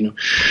second one,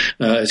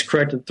 is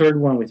correct. The third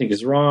one we think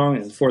is wrong,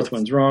 and the fourth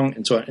one's wrong,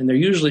 and so on. And they're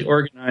usually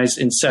organized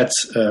in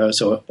sets.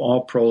 So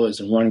all pro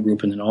is in one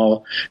group, and then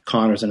all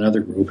con is in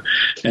another group.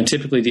 And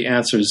typically the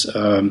answers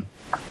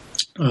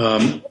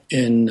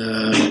in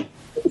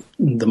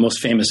the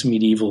most famous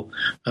medieval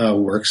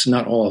works,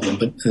 not all of them,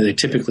 but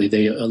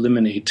they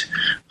eliminate,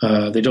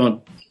 they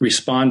don't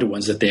respond to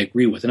ones that they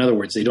agree with. In other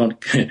words, they don't,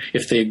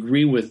 if they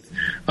agree with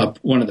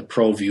one of the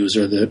pro views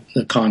or the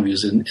con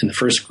views in the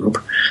first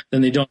group,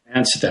 then they don't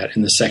answer that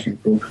in the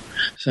second group.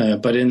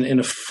 But in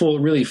a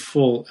really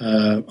full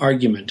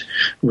argument,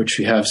 which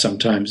we have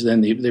sometimes,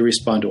 then they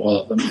respond to all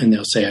of them, and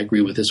they'll say, I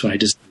agree with this one, I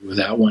disagree with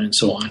that one, and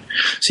so on.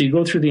 So you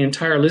go through the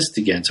entire list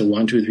again. So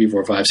 1, 2, 3,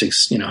 4, 5,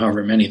 6,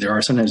 however many there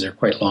are. Sometimes they're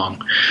quite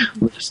long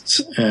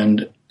lists.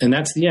 And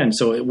that's the end.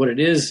 So what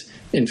it is,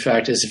 in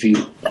fact, is if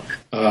you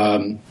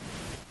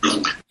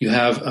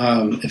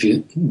if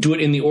you do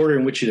it in the order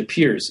in which it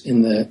appears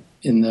in the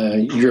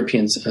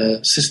European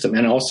system,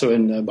 and also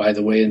by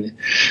the way, in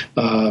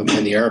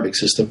the Arabic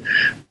system,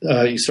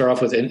 you start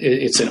off with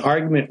it's an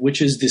argument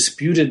which is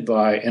disputed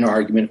by an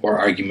argument or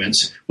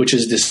arguments, which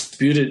is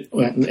disputed,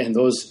 and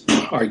those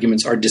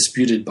arguments are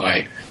disputed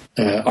by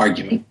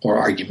argument or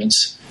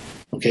arguments.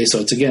 Okay, so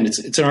it's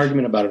an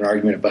argument about an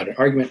argument about an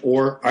argument,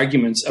 or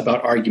arguments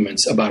about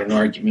an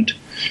argument.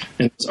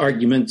 And those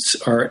arguments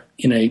are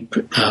in a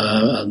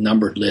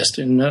numbered list,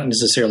 and not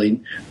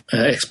necessarily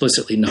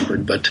explicitly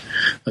numbered, but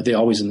they're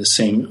always in the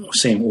same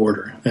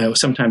order.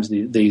 Sometimes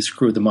they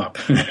screw them up.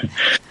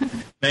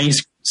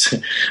 Manuscripts,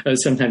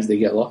 sometimes they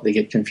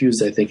get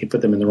confused. I think, and put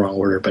them in the wrong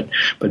order, but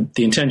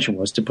the intention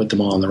was to put them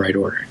all in the right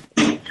order.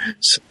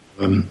 So,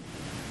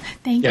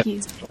 Thank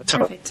you.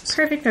 Perfect.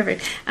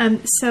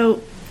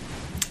 So,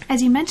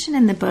 as you mentioned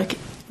in the book,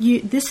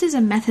 this is a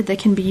method that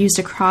can be used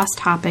across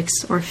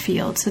topics or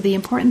fields. So the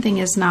important thing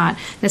is not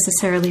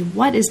necessarily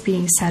what is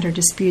being said or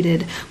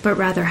disputed, but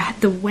rather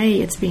the way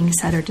it's being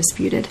said or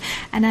disputed.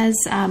 And as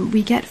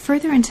we get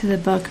further into the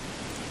book,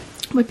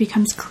 what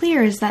becomes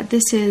clear is that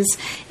this is,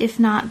 if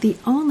not the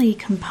only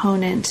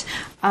component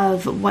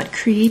of what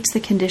creates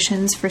the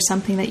conditions for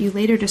something that you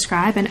later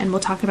describe, and we'll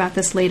talk about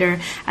this later,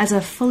 as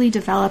a fully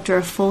developed or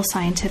a full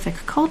scientific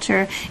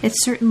culture,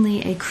 it's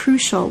certainly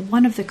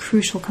one of the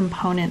crucial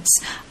components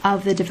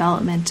of the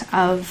development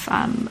of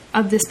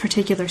this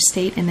particular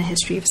state in the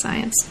history of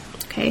science.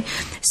 Okay,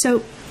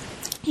 so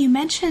you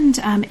mentioned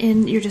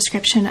in your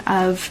description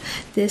of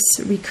this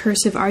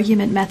recursive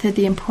argument method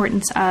the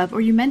importance of, or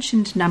you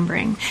mentioned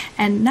numbering.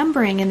 And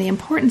numbering and the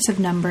importance of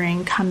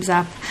numbering comes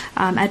up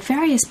at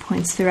various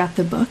points throughout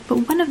the book,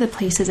 but one of the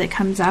places it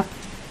comes up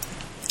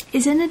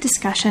is in a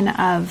discussion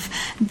of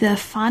the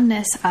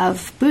fondness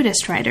of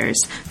Buddhist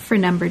writers for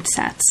numbered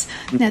sets.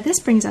 Now, this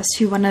brings us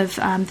to one of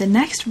the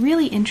next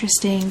really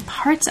interesting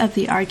parts of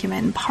the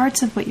argument and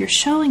parts of what you're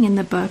showing in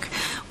the book,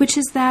 which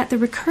is that the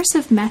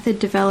recursive method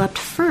developed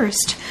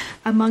first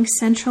among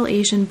Central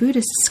Asian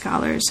Buddhist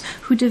scholars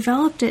who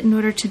developed it in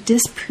order to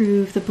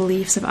disprove the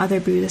beliefs of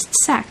other Buddhist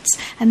sects.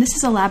 And this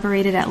is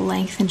elaborated at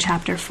length in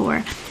Chapter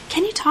 4.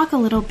 Can you talk a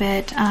little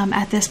bit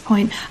at this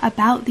point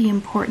about the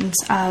importance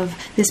of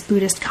this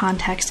Buddhist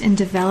context in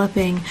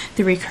developing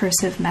the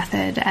recursive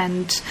method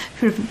and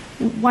sort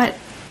of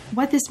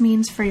what this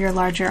means for your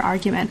larger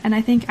argument? And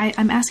I think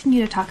I'm asking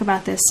you to talk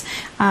about this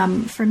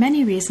for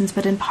many reasons,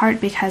 but in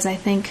part because I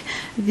think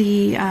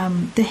the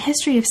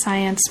history of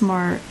science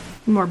more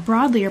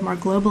broadly or more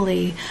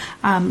globally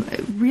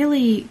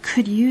really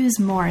could use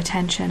more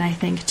attention, I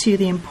think, to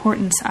the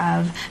importance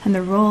of and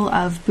the role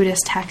of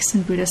Buddhist texts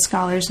and Buddhist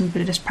scholars and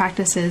Buddhist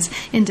practices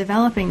in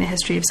developing the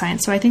history of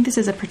science. So I think this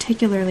is a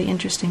particularly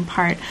interesting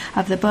part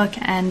of the book,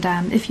 and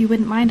if you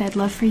wouldn't mind, I'd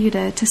love for you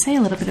to say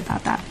a little bit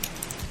about that.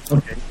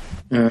 Okay.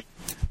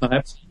 I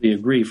absolutely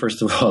agree,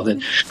 first of all,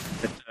 that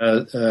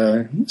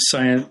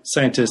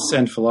scientists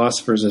and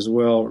philosophers as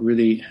well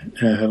really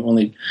have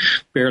only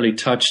barely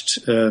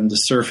touched the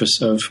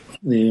surface of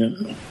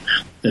the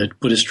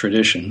Buddhist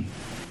tradition.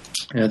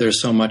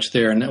 There's so much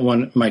there,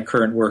 and my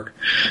current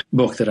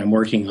book that I'm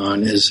working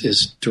on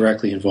is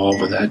directly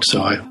involved with that,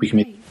 so we can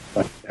maybe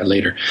talk about that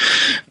later.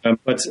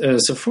 But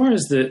so far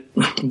as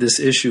this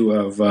issue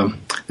of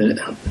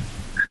the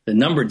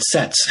numbered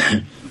sets,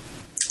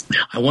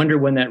 I wonder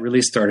when that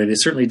really started.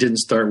 It certainly didn't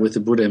start with the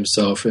Buddha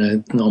himself,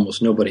 and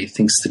almost nobody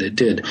thinks that it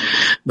did.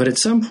 But at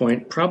some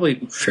point, probably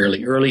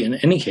fairly early, in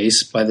any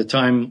case, by the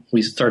time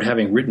we start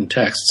having written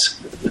texts,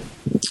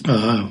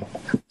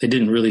 they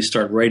didn't really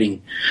start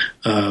writing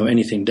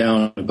anything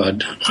down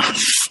about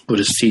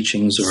Buddhist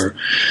teachings or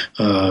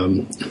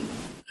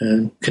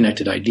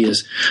connected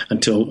ideas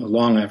until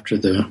long after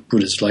the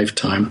Buddha's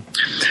lifetime.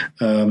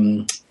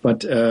 And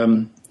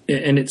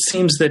it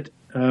seems that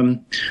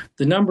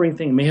the numbering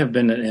thing may have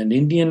been an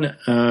Indian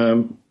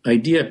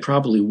idea. It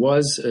probably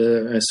was.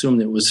 I assume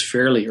that it was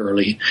fairly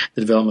early,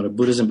 the development of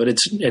Buddhism, but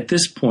it's at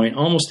this point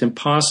almost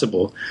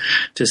impossible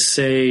to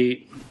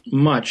say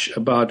much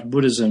about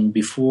Buddhism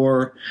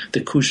before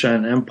the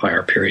Kushan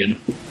Empire period.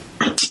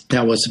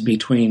 That was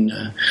between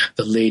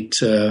the late,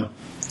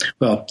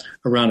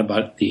 around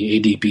about the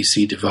AD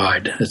BC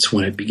divide. That's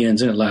when it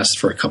begins, and it lasts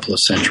for a couple of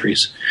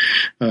centuries,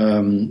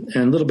 and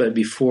a little bit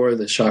before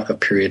the Shaka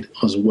period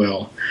as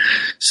well.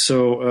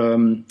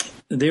 So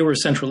they were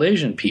Central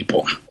Asian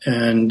people,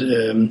 and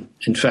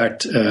in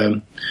fact,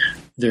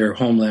 their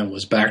homeland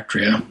was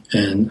Bactria,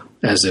 and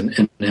as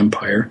an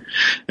empire,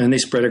 and they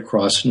spread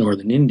across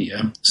northern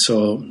India.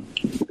 So,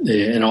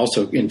 and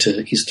also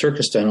into East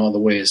Turkestan, all the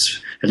way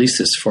at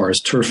least as far as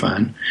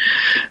Turfan.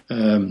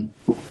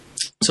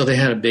 So they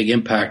had a big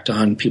impact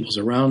on peoples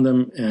around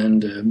them,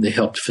 and they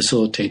helped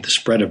facilitate the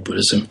spread of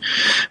Buddhism.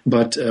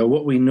 But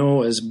what we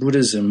know as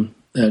Buddhism,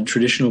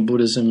 traditional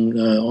Buddhism,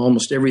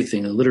 almost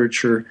everything, the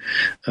literature,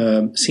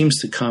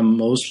 seems to come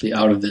mostly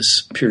out of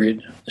this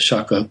period, the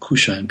Shaka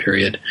Kushan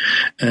period.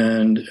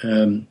 And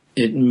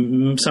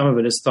some of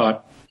it is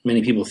thought,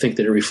 many people think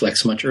that it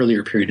reflects a much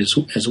earlier period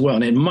as well,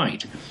 and it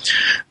might.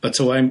 But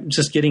so I'm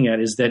just getting at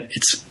is that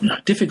it's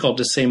difficult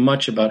to say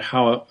much about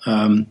how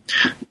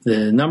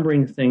the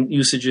numbering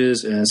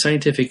usages and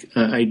scientific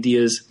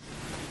ideas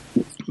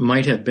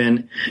might have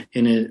been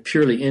in a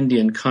purely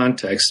Indian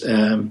context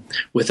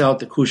without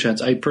the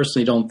Kushans. I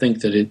personally don't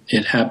think that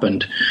it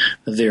happened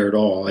there at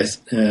all.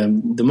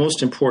 The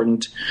most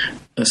important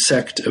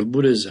sect of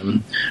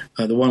Buddhism,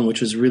 the one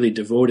which was really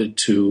devoted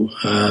to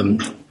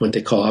what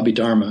they call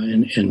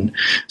Abhidharma in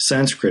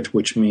Sanskrit,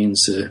 which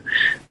means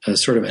a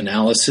sort of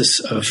analysis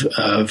of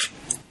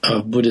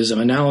Buddhism,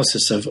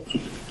 analysis of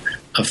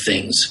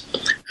things,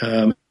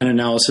 an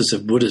analysis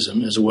of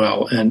Buddhism as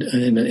well, and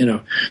in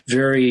a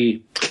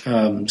very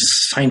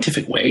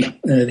scientific way.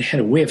 They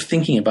had a way of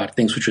thinking about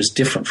things which was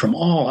different from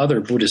all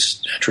other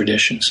Buddhist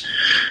traditions,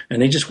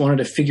 and they just wanted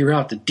to figure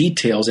out the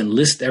details and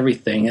list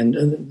everything. And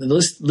the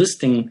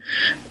listing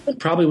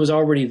probably was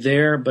already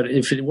there, but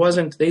if it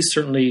wasn't, they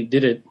certainly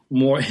did it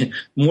more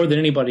than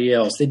anybody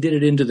else. They did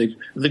it into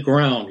the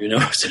ground,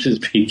 so to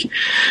speak,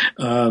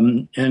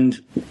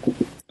 and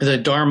the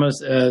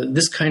dharmas,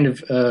 this kind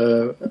of,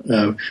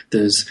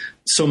 there's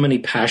so many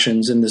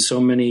passions and there's so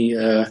many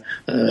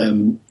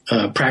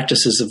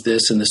practices of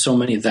this and there's so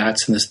many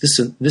that's and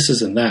this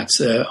is and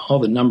that's, all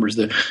the numbers,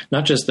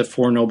 not just the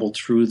Four Noble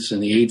Truths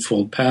and the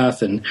Eightfold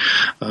Path and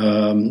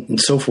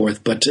so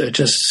forth, but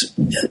just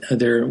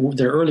their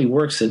early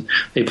works that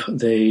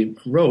they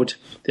wrote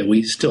that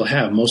we still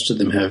have. Most of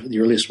them have, the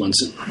earliest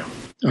ones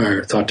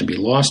are thought to be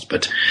lost,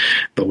 but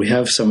we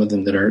have some of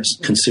them that are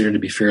considered to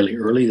be fairly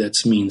early. That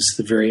means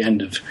the very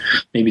end of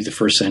maybe the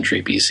 1st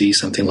century BC,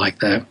 something like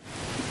that.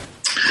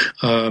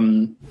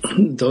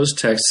 Those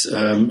texts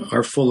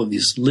are full of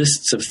these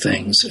lists of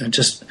things, and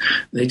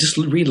they just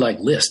read like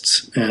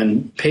lists,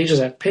 and page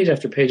after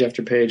page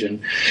after page,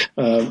 and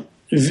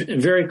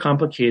very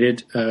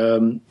complicated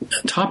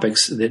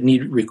topics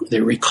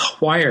that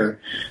require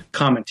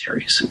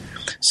commentaries.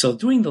 So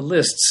doing the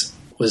lists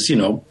was,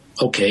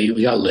 okay,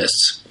 we got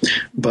lists,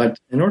 but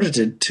in order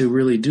to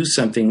really do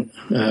something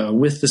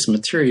with this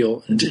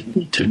material,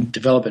 to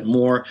develop it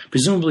more,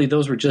 presumably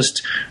those were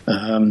just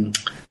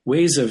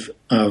ways of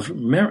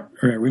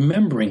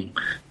remembering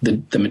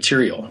the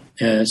material.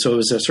 And so it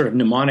was a sort of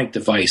mnemonic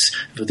device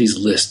for these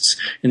lists.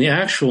 And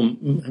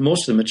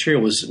most of the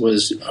material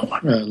was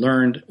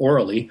learned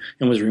orally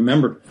and was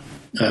remembered.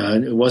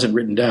 It wasn't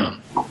written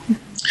down.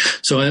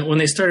 So when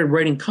they started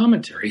writing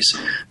commentaries,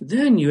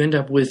 then you end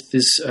up with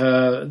this,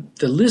 the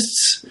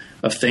lists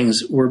of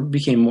things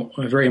became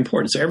very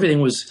important. So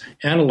everything was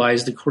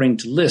analyzed according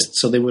to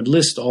lists. So they would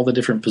list all the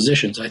different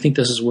positions. I think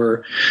this is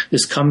where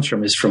this comes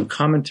from, is from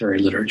commentary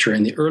literature.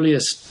 And the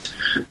earliest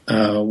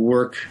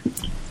work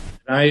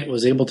I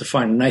was able to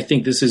find, and I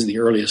think this is the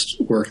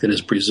earliest work that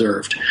is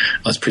preserved.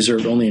 It's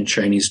preserved only in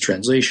Chinese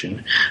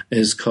translation,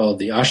 is called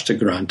the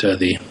Ashtagranta,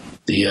 the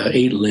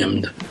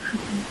eight-limbed.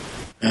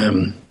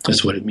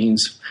 That's what it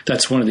means.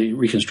 That's one of the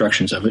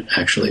reconstructions of it,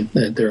 actually.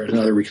 There is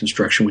another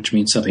reconstruction which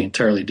means something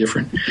entirely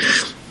different.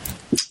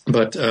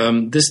 But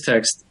this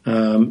text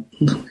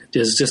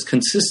just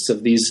consists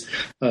of these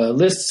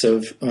lists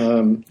of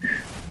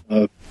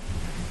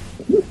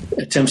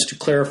attempts to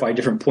clarify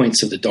different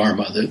points of the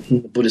Dharma,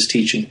 the Buddhist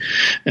teaching,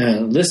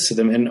 lists of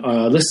them, and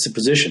lists of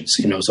positions.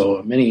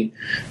 So many.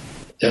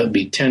 That would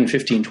be 10,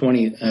 15,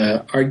 20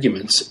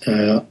 arguments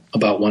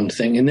about one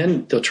thing. And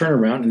then they'll turn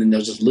around and then they'll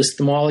just list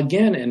them all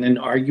again and then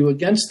argue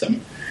against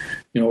them,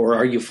 or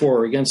argue for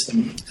or against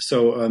them.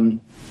 So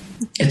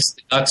it's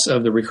the guts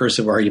of the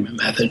recursive argument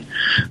method.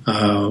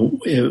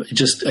 It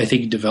just, I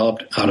think,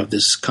 developed out of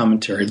this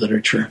commentary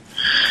literature.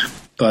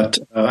 But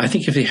I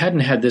think if he hadn't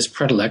had this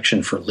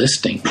predilection for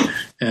listing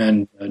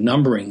and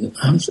numbering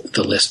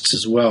the lists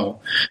as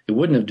well, it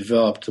wouldn't have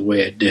developed the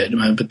way it did.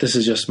 But this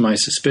is just my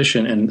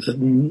suspicion. And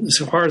as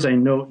far as I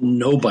know,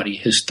 nobody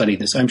has studied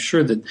this. I'm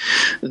sure that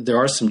there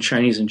are some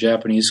Chinese and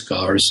Japanese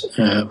scholars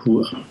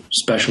who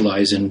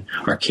specialize in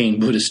arcane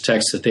Buddhist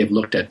texts that they've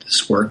looked at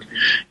this work,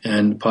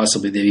 and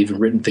possibly they've even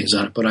written things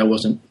on it. But I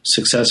wasn't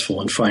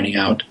successful in finding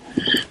out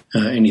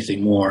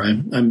anything more.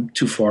 I'm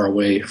too far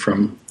away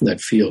from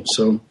that field,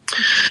 so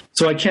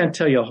I can't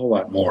tell you a whole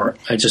lot more.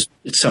 It's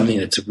something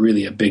that's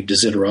really a big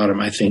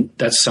desideratum. I think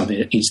that's something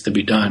that needs to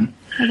be done.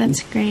 Oh,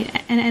 that's great,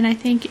 and I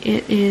think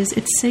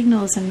it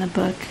signals in the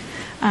book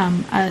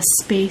a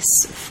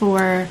space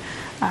for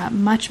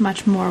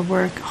much more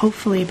work,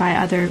 hopefully by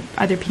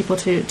other people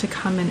to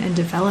come and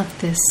develop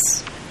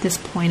this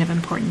point of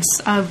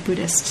importance of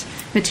Buddhist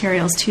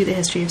materials to the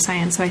history of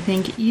science. So I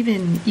think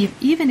even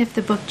if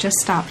the book just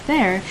stopped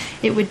there,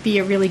 it would be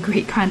a really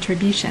great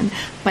contribution.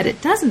 But it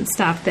doesn't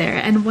stop there.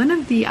 And one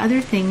of the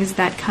other things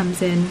that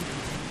comes in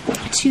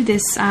to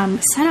this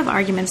set of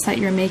arguments that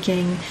you're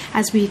making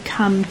as we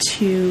come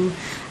to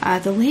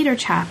the later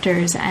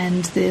chapters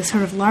and the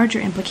sort of larger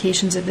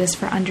implications of this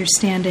for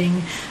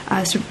understanding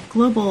sort of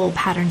global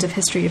patterns of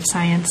history of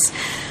science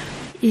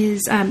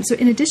is, so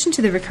in addition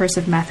to the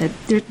recursive method,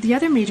 the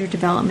other major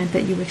development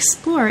that you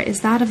explore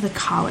is that of the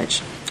college,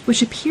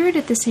 which appeared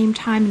at the same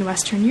time in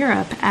Western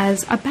Europe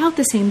as about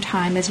the same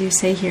time, as you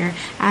say here,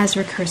 as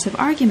recursive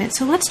argument.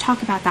 So let's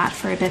talk about that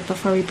for a bit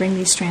before we bring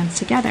these strands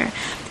together.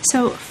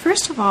 So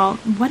first of all,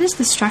 what is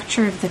the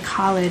structure of the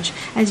college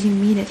as you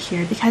mean it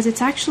here? Because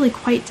it's actually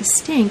quite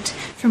distinct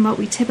from what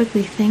we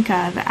typically think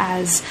of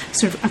as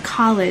sort of a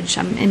college,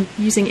 and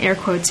using air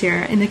quotes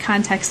here, in the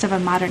context of a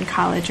modern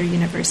college or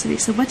university.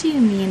 So what do you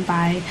mean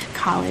by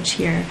college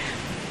here?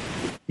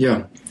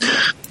 Yeah.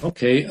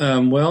 Okay.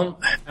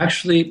 Well,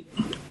 actually,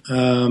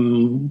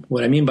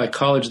 what I mean by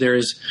college there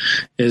is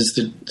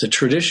the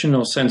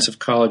traditional sense of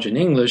college in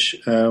English.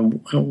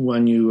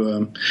 When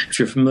you, if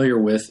you're familiar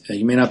with,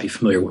 you may not be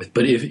familiar with,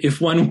 but if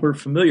one were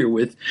familiar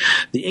with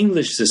the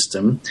English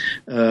system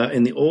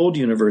in the old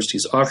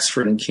universities,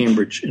 Oxford and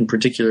Cambridge in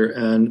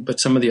particular, but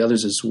some of the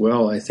others as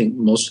well, I think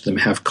most of them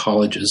have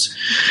colleges.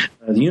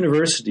 The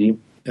university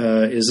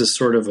is a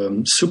sort of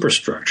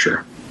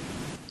superstructure.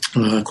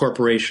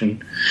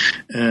 Corporation,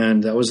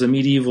 and that was the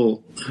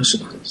medieval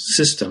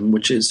system,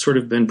 which has sort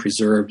of been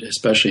preserved,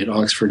 especially at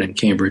Oxford and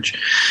Cambridge.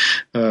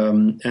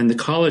 And the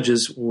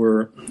colleges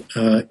were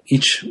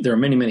there are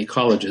many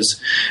colleges.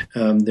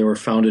 They were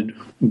founded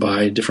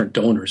by different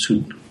donors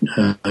who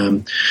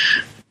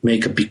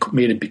made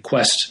a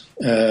bequest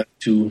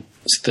to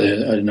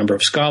a number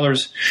of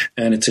scholars,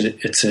 and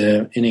it's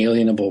a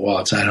inalienable. Well,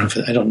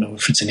 I don't know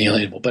if it's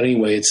inalienable, but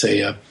anyway, it's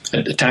a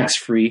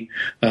tax-free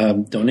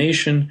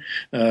donation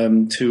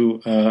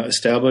to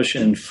establish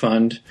and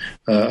fund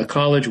a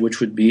college,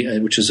 which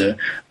is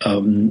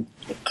an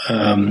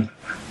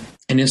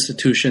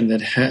institution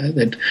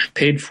that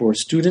paid for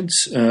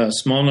students, a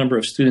small number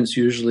of students,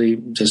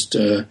 usually just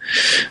a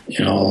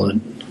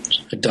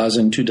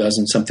dozen, 2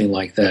 dozen, something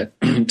like that,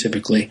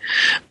 typically,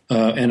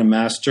 and a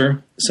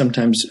master,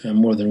 sometimes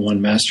more than one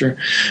master,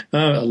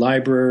 a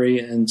library,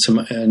 and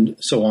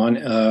so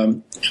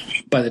on.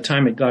 By the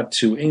time it got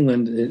to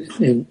England,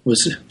 it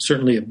was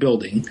certainly a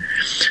building.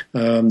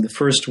 The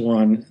first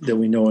one that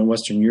we know in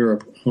Western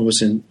Europe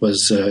was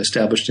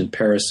established in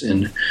Paris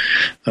in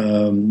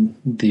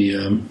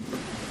the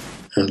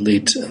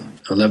late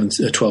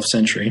 12th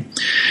century.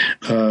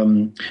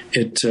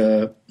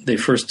 They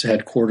first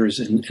had quarters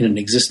in an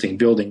existing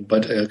building,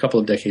 but a couple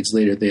of decades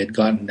later, they had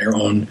gotten their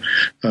own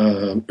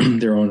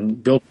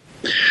building.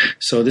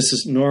 So this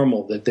is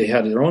normal that they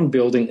had their own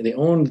building. They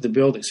owned the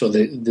building. So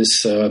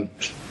this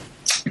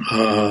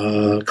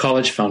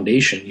college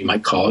foundation, you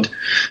might call it,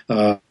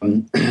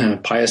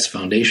 pious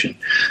foundation.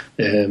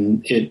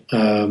 They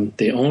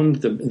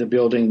owned the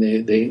building.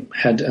 They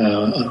had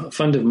a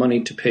fund of money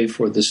to pay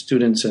for the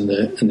students and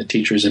the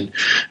teachers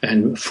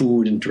and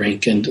food and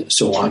drink and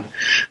so on.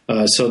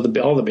 So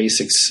all the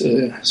basics.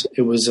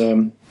 It was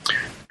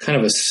kind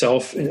of a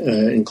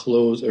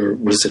self-enclosed, or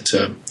was it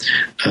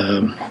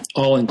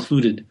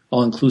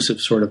all-inclusive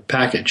sort of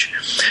package,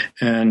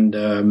 and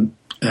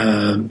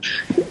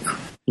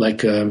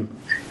like a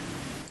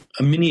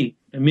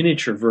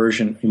miniature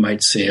version, you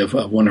might say, of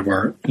one of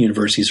our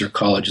universities or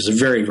colleges, a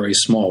very, very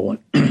small one.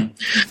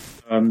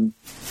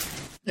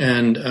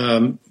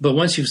 But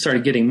once you've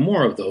started getting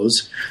more of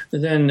those,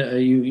 then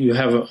you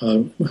have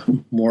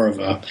more of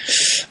a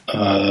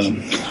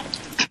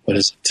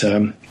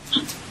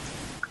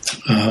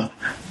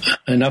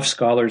enough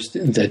scholars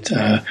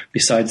that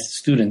besides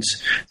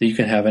students, that you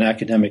can have an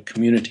academic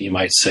community, you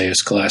might say, a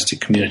scholastic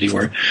community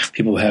where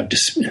people have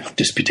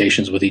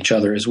disputations with each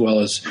other, as well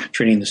as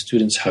training the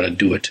students how to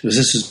do it. Because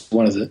this is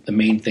one of the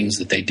main things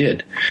that they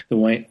did.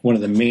 One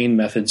of the main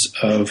methods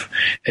of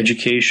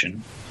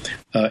education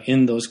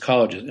in those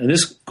colleges. And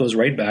this goes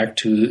right back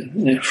to,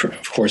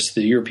 of course,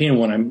 the European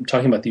one. I'm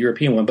talking about the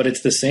European one, but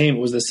it's the same. It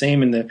was the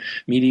same in the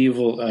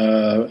medieval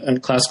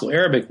and classical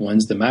Arabic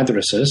ones, the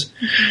madrasas,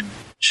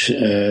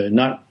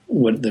 not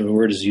what the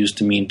word is used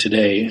to mean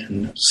today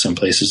in some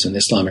places in the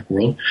Islamic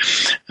world.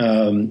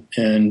 Then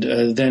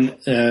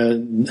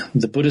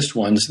the Buddhist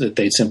ones that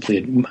they simply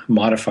had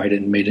modified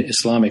it and made it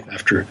Islamic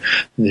after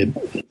the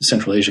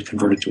Central Asia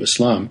converted to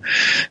Islam.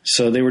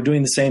 So they were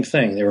doing the same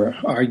thing. They were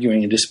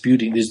arguing and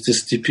disputing these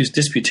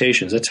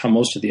disputations. That's how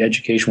most of the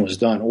education was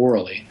done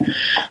orally.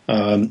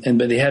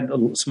 But they had a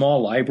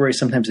small library.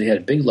 Sometimes they had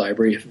a big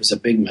library if it was a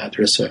big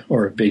madrasa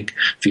or a big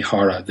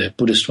vihara. The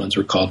Buddhist ones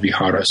were called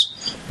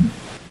viharas.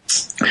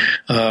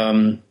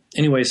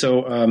 Anyway,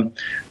 so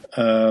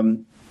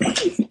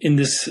in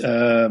this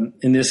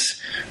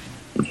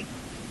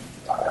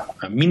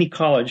mini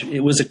college,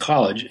 it was a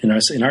college in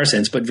our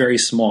sense, but very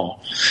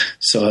small.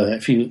 So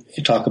if you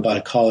talk about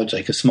a college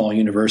like a small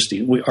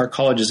university, our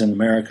colleges in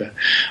America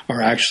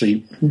are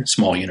actually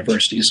small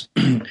universities.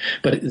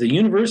 But the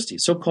university,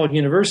 so-called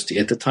university,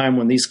 at the time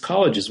when these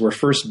colleges were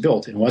first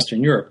built in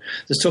Western Europe,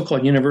 the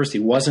so-called university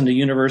wasn't a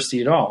university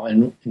at all.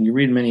 And you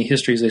read many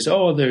histories, they say,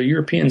 oh, the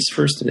Europeans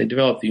first, they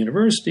developed the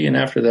university, and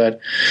after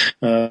that,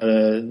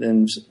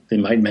 then they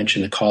might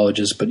mention the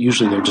colleges, but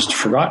usually they're just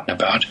forgotten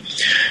about.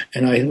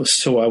 And I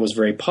was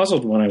very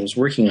puzzled when I was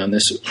working on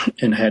this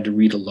and had to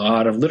read a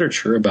lot of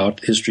literature about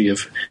the history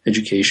of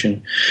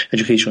educational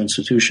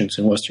institutions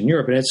in Western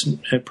Europe, and it's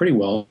pretty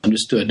well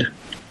understood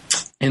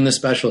in the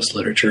specialist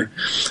literature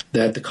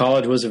that the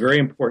college was a very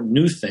important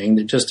new thing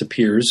that just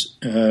appears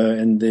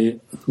in the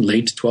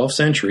late 12th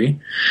century,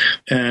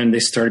 and they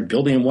started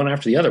building them one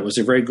after the other. It was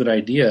a very good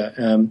idea,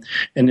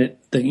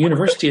 the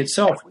university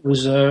itself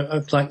was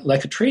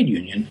like a trade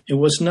union. It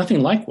was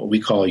nothing like what we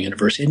call a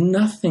university.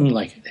 Nothing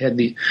like it.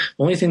 The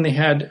only thing they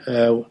had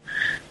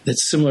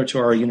that's similar to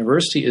our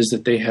university is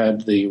that they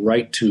had the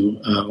right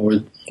to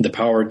or the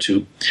power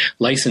to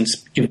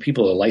give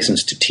people a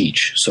license to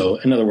teach. So,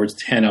 in other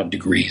words, hand out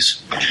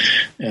degrees,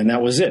 and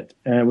that was it.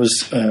 And it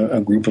was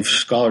a group of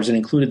scholars and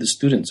included the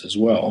students as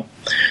well.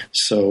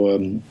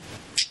 So.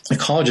 The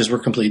colleges were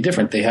completely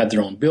different. They had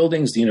their own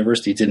buildings. The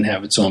university didn't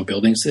have its own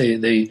buildings.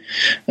 The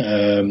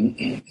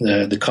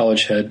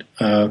college had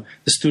the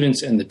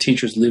students and the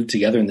teachers lived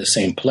together in the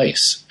same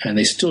place, and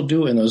they still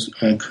do in those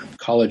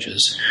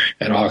colleges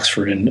at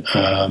Oxford and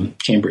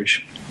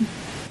Cambridge.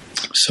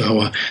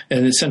 So,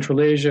 and in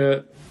Central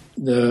Asia,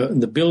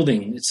 the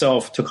building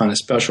itself took on a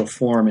special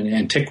form in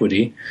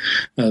antiquity,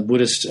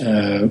 Buddhist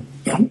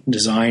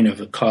design of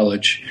a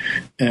college,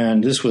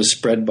 and this was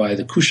spread by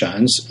the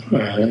Kushans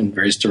in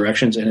various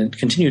directions, and it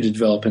continued to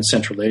develop in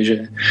Central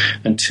Asia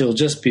until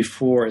just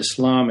before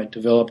Islam. It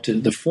developed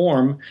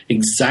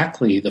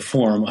exactly the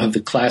form of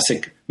the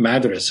classic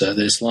madrasa,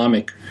 the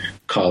Islamic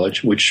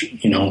college, which,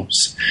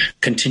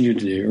 continued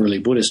the early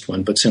Buddhist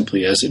one, but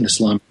simply as an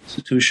Islamic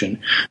institution.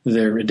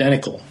 They're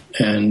identical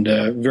and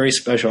very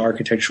special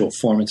architectural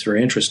form. It's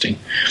very interesting.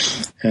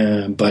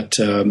 But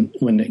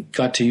when it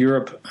got to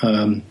Europe,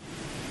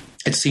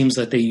 it seems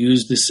that they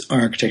used this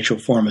architectural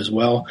form as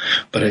well,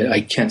 but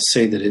I can't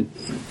say that it,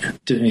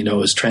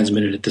 was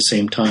transmitted at the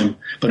same time.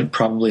 But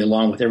probably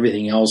along with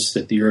everything else,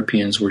 that the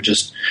Europeans were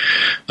just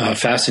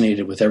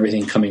fascinated with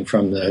everything coming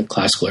from the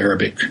classical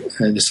Arabic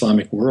and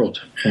Islamic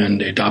world,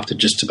 and they adopted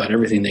just about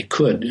everything they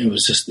could. It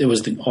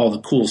was all the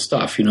cool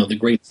stuff, the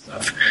great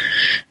stuff,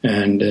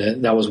 and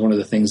that was one of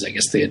the things I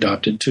guess they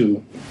adopted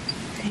too.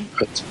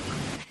 But,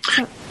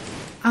 so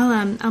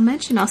I'll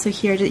mention also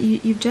here that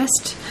you've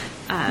just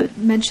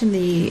mentioned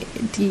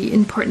the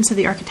importance of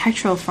the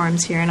architectural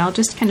forms here, and I'll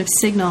just kind of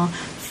signal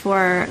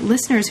for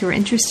listeners who are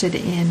interested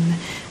in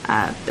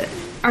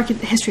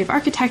history of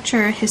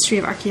architecture, history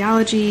of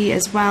archaeology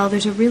as well.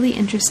 There's a really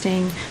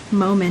interesting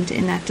moment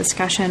in that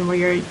discussion where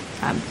you're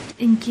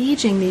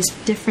engaging these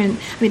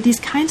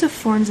kinds of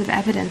forms of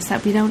evidence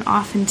that we don't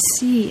often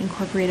see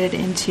incorporated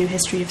into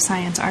history of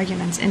science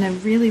arguments in a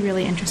really,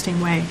 really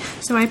interesting way.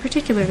 So I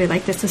particularly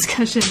like this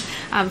discussion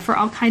for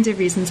all kinds of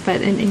reasons,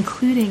 but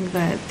including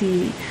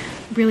the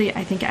really,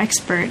 I think,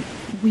 expert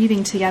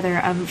weaving together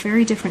of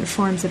very different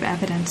forms of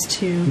evidence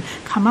to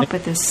come up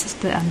with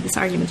this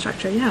argument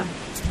structure. Yeah.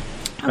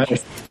 Okay.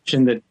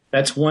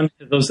 That's one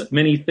of those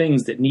many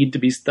things that need to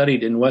be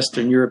studied in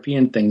Western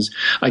European things.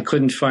 I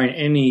couldn't find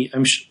any.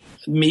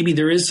 Maybe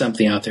there is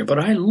something out there, but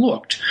I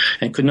looked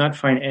and could not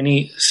find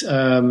any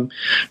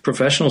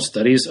professional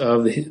studies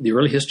of the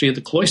early history of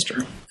the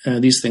cloister.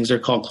 These things are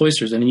called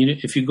cloisters, and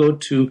if you go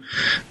to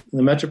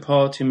the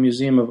Metropolitan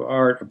Museum of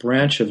Art, a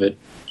branch of it,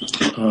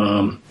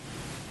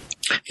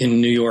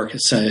 in New York,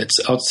 it's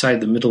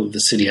outside the middle of the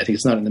city. I think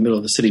it's not in the middle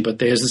of the city, but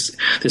there's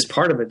this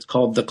part of it's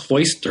called the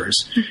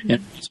cloisters,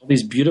 and it's all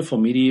these beautiful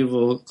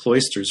medieval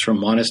cloisters from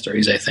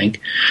monasteries, I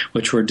think,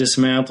 which were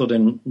dismantled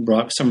and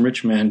brought. Some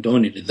rich man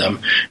donated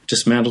them,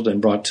 dismantled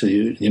and brought to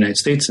the United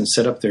States and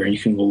set up there. And you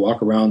can go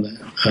walk around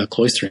the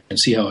cloister and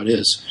see how it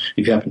is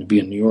if you happen to be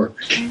in New York.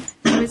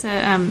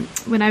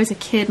 when I was a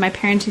kid, my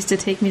parents used to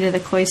take me to the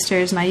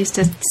cloisters, and I used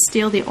to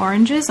steal the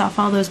oranges off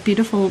all those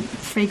beautiful,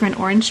 fragrant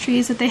orange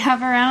trees that they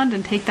have around,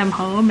 and take them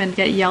home and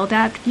get yelled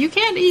at. You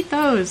can't eat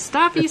those.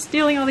 Stop you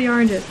stealing all the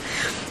oranges.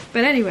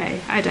 But anyway,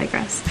 I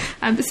digress.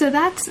 So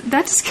that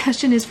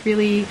discussion is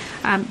really,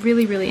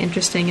 really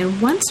interesting.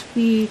 And once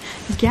we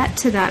get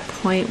to that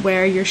point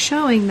where you're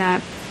showing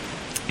that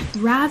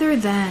rather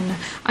than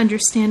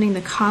understanding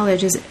the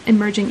college as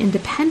emerging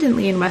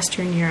independently in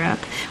Western Europe,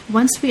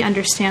 once we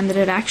understand that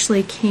it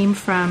actually came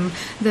from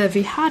the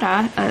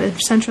Vihara of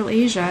Central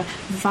Asia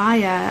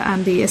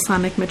via the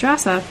Islamic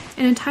madrasa,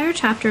 an entire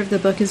chapter of the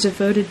book is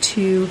devoted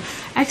to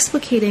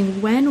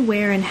explicating when,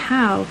 where, and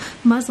how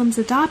Muslims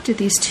adopted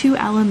these two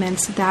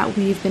elements that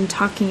we've been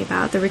talking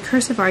about, the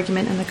recursive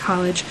argument and the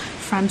college,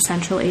 from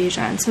Central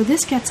Asia. And so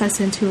this gets us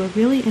into a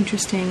really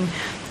interesting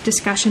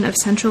discussion of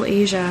Central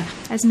Asia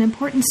as an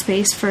important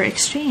space for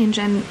exchange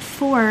and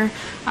for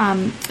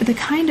the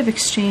kind of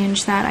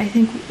exchange that I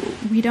think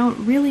we don't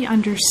really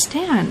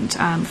understand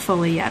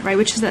fully yet, right?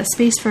 Which is a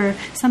space for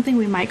something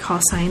we might call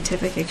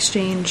scientific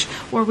exchange,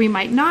 or we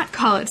might not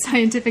call it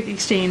scientific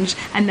exchange,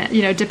 and that,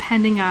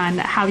 depending on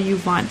how you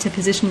want to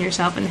position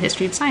yourself in the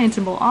history of science,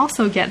 and we'll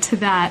also get to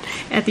that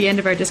at the end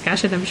of our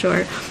discussion, I'm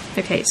sure.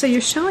 Okay, so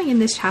you're showing in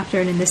this chapter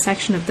and in this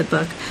section of the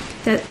book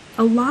that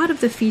a lot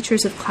of the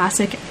features of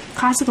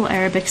classical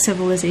Arabic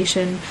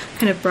civilization,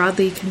 kind of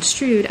broadly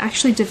construed,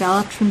 actually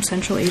developed from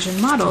Central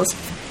Asian models,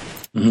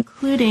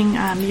 including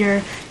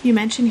you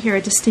mentioned here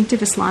a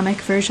distinctive Islamic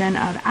version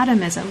of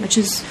atomism, which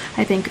is,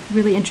 I think,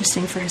 really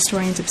interesting for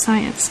historians of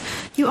science.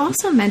 You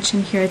also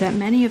mentioned here that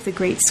many of the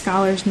great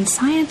scholars and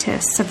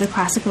scientists of the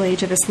classical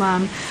age of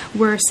Islam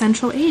were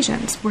Central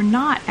Asians, were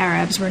not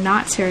Arabs, were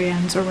not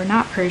Syrians, or were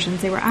not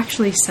Persians. They were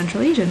actually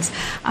Central Asians.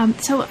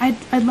 So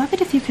I'd love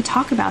it if you could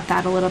talk about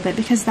that a little bit,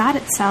 because that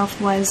itself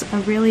was a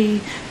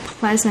really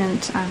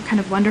pleasant, kind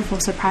of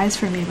wonderful surprise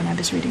for me when I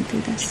was reading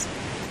through this.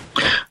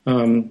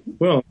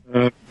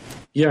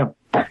 Yeah,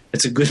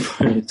 it's a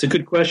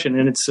good question,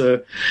 and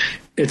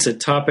it's a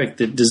topic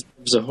that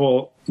deserves a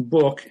whole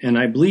book, and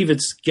I believe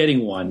it's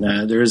getting one.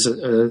 There's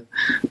a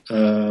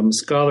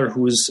scholar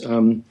who's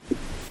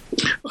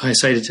I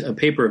cited a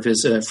paper of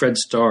his, Fred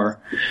Starr,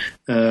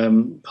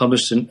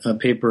 published a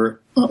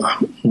paper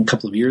a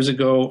couple of years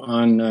ago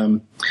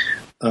on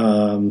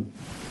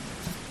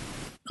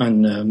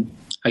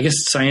I guess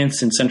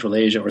science in Central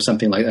Asia or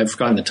something like that. I've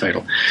forgotten the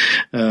title.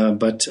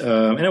 But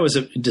it was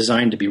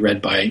designed to be read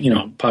by,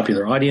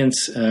 popular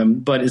audience.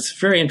 But it's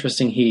very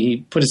interesting.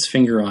 He put his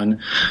finger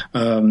on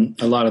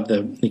a lot of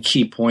the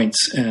key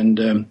points,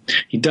 and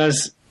he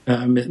does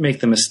make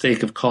the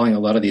mistake of calling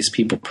a lot of these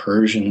people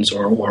Persians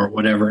or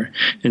whatever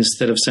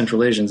instead of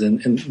Central Asians.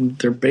 And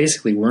there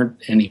basically weren't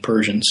any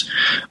Persians,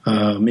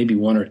 maybe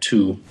one or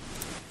two.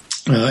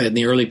 In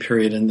the early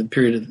period and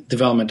the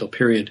developmental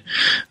period,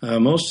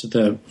 most of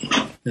the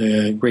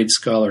great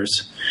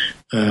scholars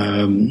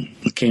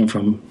came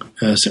from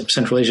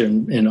Central Asia,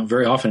 and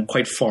very often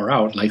quite far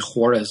out, like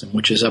Khwarezm,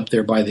 which is up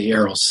there by the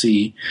Aral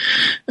Sea,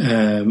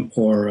 anyway,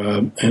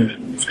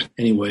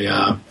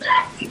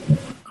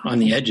 on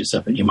the edges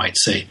of it, you might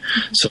say.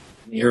 So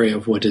the area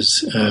of what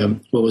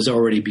was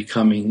already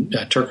becoming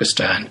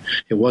Turkestan.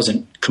 It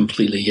wasn't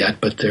completely yet,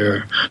 but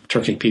their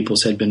Turkic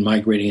peoples had been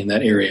migrating in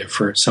that area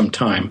for some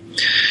time.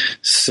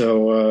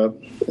 So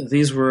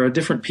these were a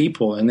different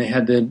people, and they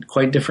had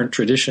quite different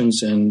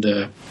traditions and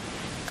a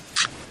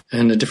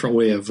different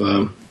way of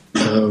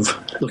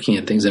looking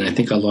at things. And I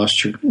think I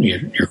lost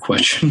your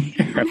question.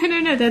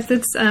 No,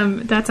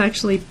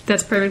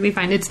 that's perfectly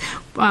fine. It's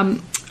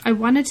I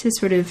wanted to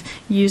sort of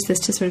use this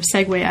to sort of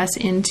segue us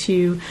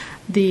into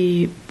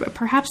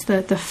perhaps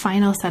the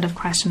final set of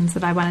questions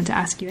that I wanted to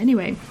ask you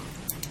anyway.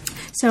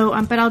 So,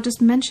 but I'll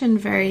just mention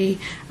very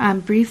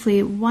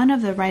briefly one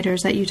of the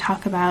writers that you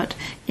talk about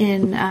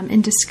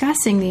in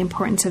discussing the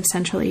importance of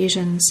Central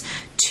Asians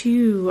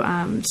to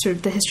sort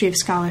of the history of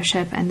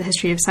scholarship and the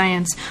history of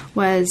science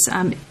was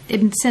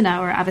Ibn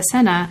Sina or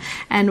Avicenna.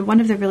 And one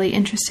of the really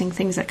interesting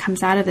things that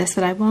comes out of this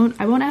that I won't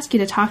ask you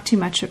to talk too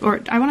much,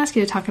 or I won't ask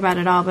you to talk about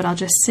at all, but I'll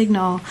just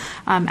signal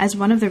as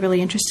one of the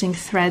really interesting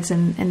threads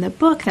in the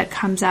book that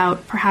comes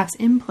out perhaps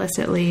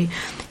implicitly.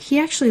 He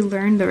actually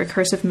learned the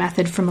recursive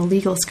method from a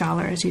legal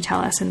scholar, as you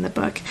tell us in the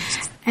book.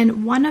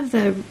 And one of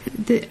the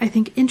I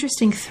think,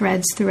 interesting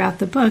threads throughout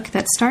the book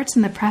that starts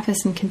in the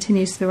preface and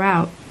continues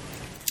throughout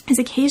is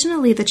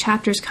occasionally the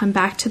chapters come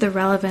back to the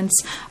relevance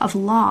of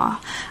law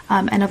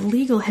and of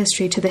legal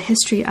history to the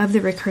history of the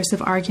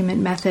recursive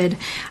argument method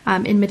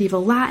in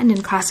medieval Latin,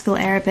 in classical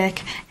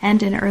Arabic,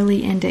 and in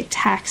early Indic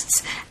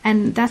texts.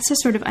 And that's a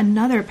sort of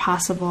another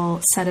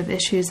possible set of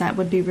issues that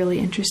would be really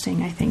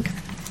interesting, I think.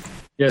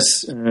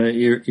 Yes,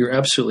 you're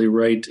absolutely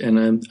right.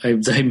 And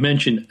I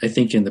mentioned, I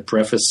think, in the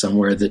preface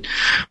somewhere that,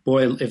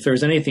 boy, if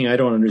there's anything I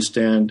don't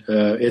understand,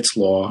 it's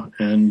law.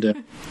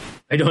 And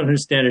I don't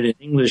understand it in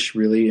English,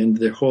 really. And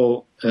the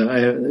whole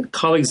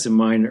colleagues of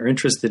mine are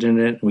interested in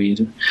it.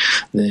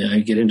 I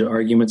get into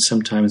arguments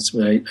sometimes,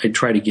 but I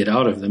try to get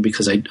out of them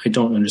because I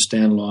don't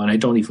understand law, and I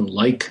don't even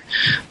like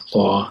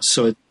law.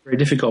 So it's very very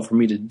difficult for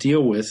me to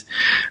deal with.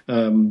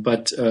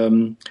 But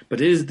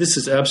this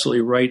is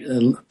absolutely right.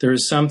 There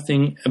is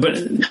something, but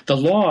the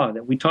law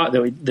that we taught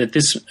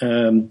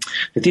that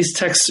these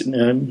texts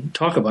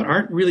talk about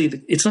aren't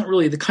really. It's not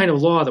really the kind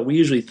of law that we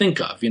usually think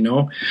of.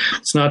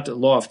 It's not the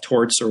law of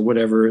torts or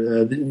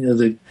whatever.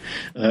 The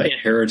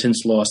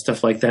inheritance law,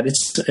 stuff like that.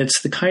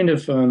 It's the kind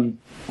of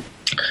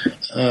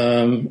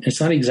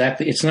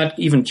it's not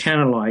even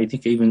canon law. I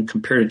think I even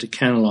compared it to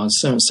canon law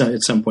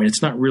at some point.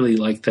 It's not really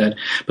like that,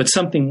 but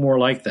something more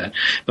like that.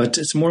 But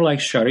it's more like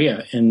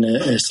Sharia in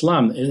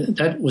Islam.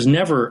 That was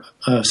never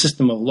a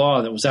system of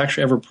law that was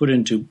actually ever put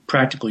into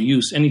practical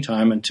use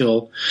anytime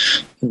until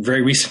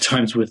very recent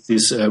times with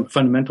this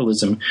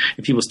fundamentalism,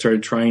 and people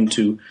started trying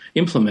to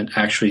implement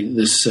actually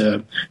this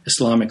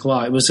Islamic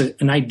law. It was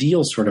an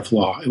ideal sort of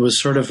law. It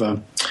was sort of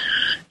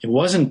it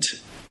wasn't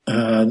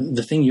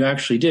the thing you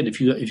actually did.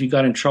 If you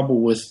got in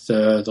trouble with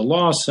the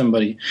law,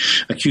 somebody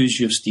accused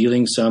you of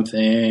stealing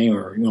something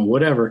or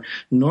whatever.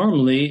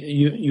 Normally,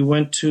 you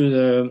went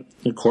to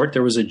the court.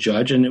 There was a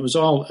judge, and it was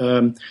all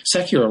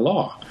secular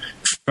law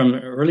from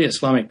early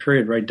Islamic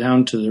period right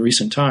down to the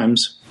recent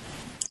times.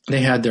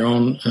 They had their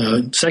own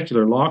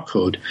secular law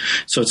code.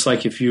 So it's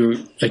like if you're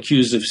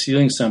accused of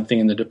stealing something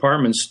in the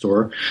department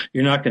store,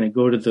 you're not going to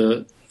go to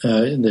the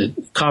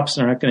cops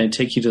are not going to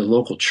take you to the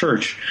local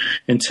church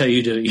and tell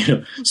you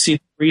to, see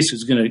the priest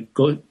who's going to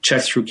go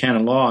check through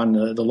canon law and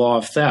the law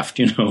of theft,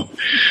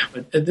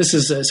 But this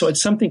is so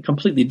it's something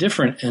completely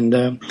different, and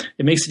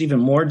it makes it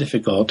even more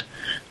difficult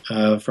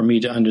for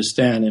me to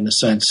understand, in a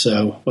sense,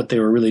 what they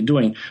were really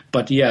doing.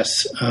 But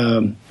yes,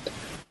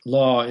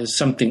 law is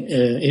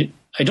something.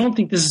 I don't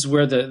think this is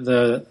where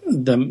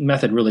the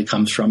method really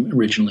comes from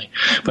originally,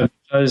 but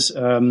because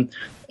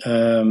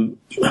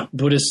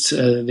Buddhists,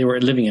 they were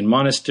living in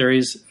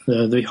monasteries.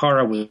 The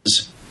vihara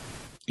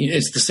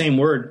it's the same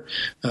word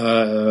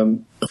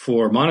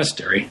for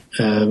monastery.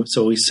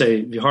 So we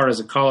say vihara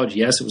is a college.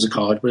 Yes, it was a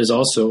college, but it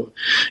also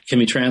can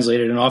be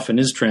translated and often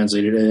is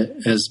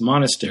translated as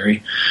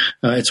monastery.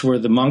 It's where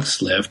the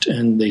monks lived,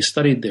 and they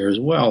studied there as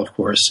well, of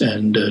course,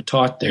 and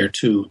taught there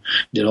too,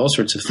 did all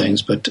sorts of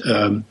things. But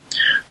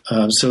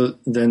so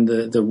then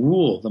the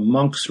rule, the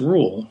monk's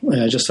rule,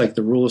 just like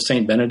the rule of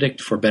Saint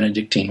Benedict for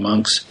Benedictine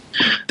monks,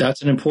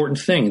 that's an important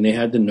thing, and they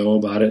had to know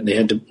about it, and they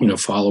had to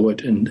follow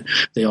it, and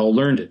they all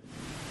learned it.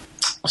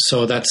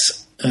 So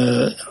that's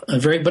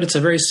but it's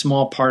a very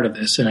small part of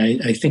this, and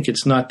I think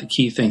it's not the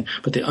key thing.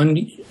 But the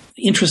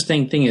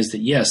interesting thing is that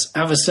yes,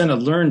 Avicenna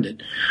learned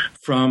it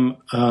from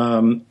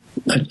an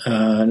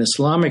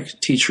Islamic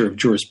teacher of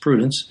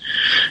jurisprudence,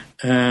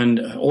 and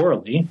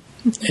orally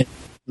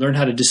learned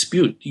how to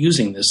dispute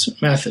using this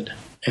method,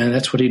 and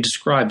that's what he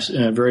describes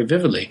very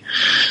vividly.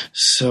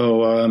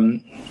 So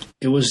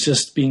it was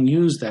just being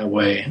used that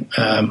way.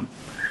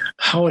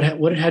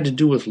 What it had to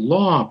do with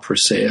law per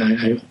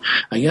se,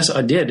 I guess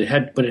I did.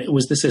 But it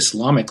was this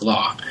Islamic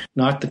law,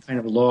 not the kind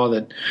of law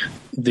that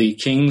the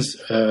kings,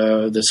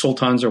 the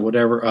sultans, or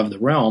whatever of the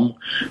realm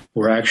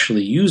were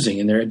actually using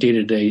in their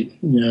day-to-day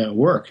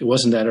work. It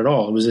wasn't that at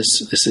all. It was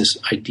this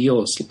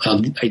ideal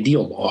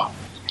law.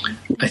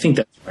 I think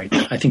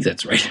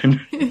that's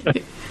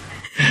right.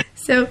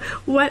 So,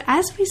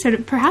 as we sort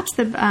of, perhaps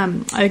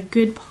a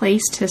good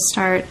place to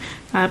start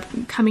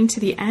coming to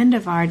the end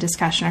of our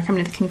discussion, or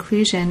coming to the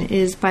conclusion,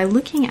 is by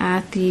looking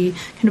at the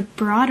kind of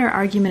broader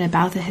argument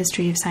about the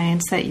history of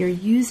science that you're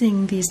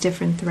using these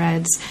different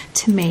threads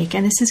to make.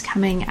 And this is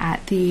coming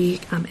at the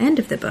end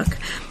of the book.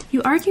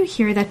 You argue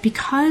here that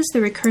because the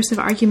recursive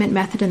argument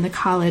method in the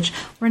college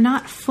were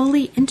not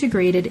fully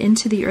integrated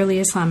into the early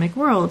Islamic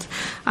world,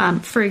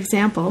 for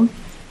example,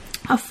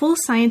 a full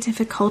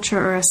scientific culture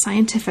or a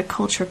scientific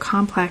culture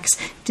complex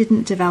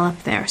didn't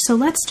develop there. So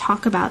let's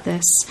talk about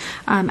this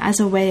as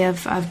a way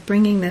of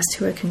bringing this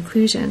to a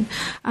conclusion.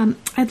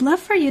 I'd love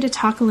for you to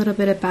talk a little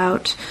bit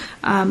about,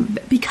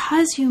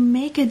 because you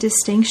make a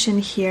distinction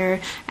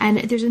here, and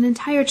there's an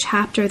entire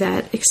chapter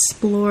that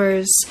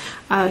explores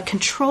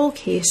control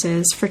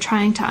cases for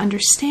trying to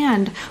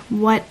understand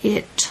what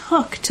it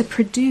took to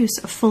produce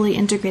a fully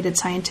integrated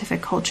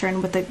scientific culture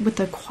and what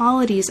the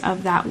qualities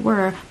of that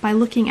were, by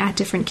looking at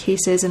different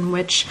cases in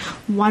which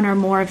one or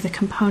more of the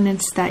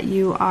components that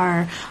you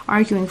are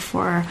arguing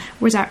for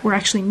were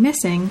actually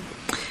missing.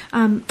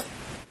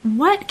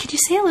 Could you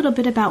say a little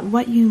bit about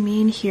what you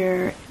mean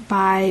here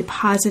by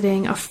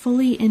positing a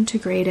fully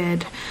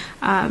integrated,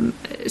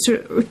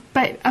 recursive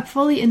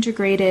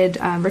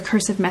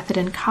method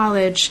in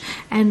college,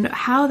 and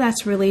how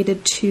that's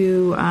related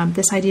to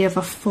this idea of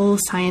a full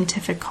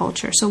scientific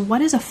culture? So,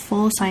 what is a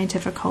full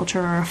scientific culture,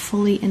 or a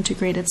fully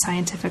integrated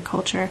scientific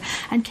culture?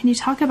 And can you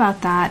talk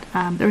about that,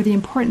 or the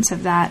importance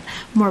of that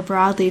more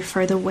broadly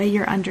for the way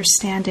you're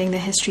understanding the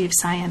history of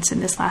science in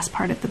this last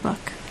part of the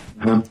book?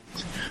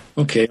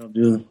 Okay, I'll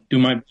do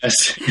my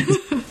best.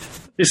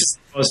 This is,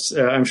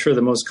 I'm sure,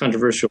 the most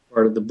controversial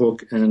part of the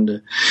book,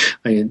 and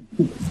I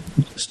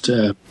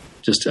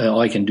just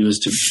all I can do is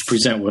to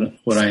present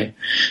what I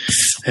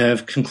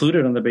have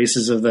concluded on the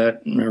basis of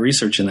that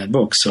research in that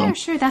book. So yeah,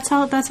 sure. That's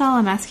all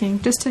I'm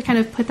asking, just to kind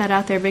of put that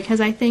out there,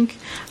 because I think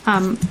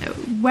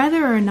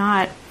whether or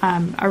not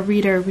a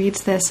reader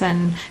reads this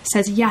and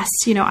says, yes,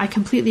 I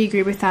completely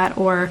agree with that,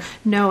 or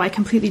no, I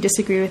completely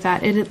disagree with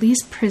that, it at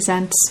least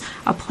presents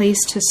a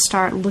place to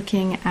start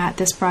looking at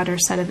this broader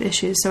set of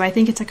issues. So I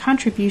think it's a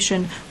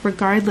contribution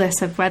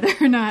regardless of whether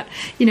or not,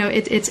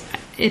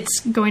 it's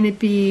going to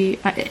be,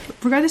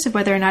 regardless of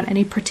whether or not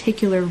any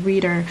particular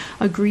reader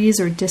agrees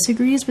or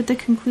disagrees with the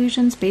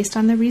conclusions based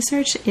on the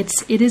research. It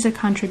is a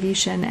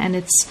contribution, and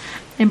it's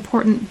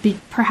important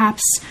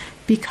perhaps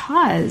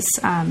because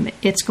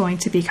it's going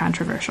to be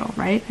controversial,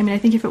 right? I mean, I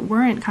think if it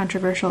weren't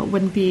controversial, it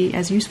wouldn't be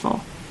as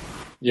useful.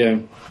 Yeah,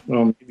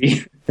 well,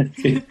 maybe.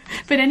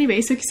 But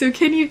anyway, so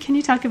can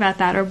you talk about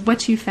that, or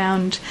what you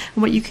found,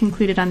 what you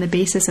concluded on the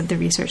basis of the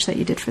research that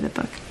you did for the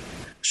book?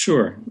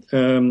 Sure.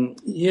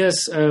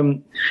 Yes,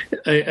 I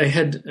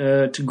had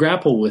to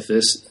grapple with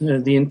this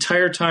the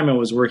entire time I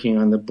was working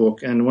on the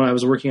book. And when I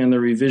was working on the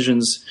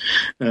revisions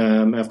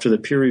after the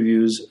peer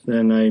reviews,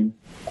 then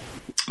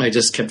I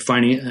just kept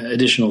finding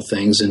additional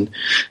things. And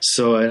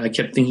so I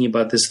kept thinking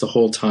about this the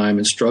whole time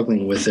and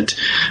struggling with it.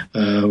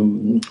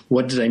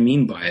 What did I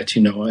mean by it?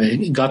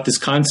 I got this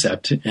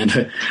concept,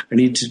 and I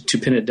need to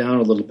pin it down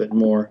a little bit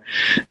more.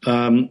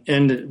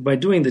 And by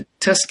doing the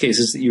test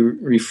cases that you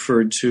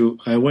referred to,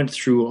 I went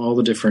through all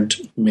the different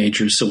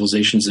major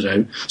civilizations that I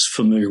was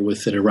familiar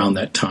with at around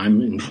that time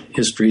in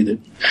history, that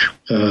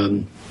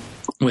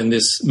when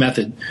this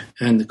method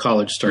and the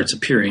college starts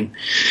appearing.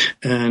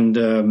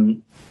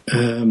 And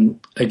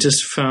I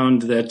just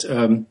found that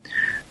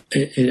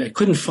I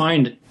couldn't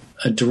find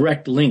a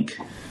direct link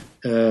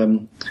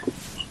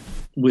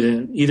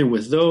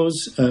with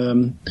those,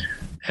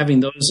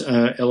 having those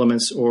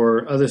elements,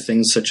 or other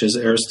things such as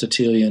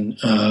Aristotelian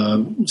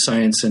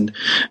science and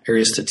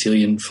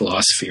Aristotelian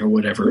philosophy, or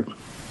whatever,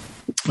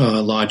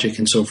 logic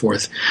and so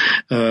forth.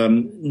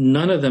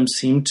 None of them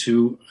seem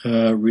to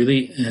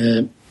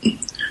really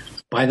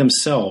by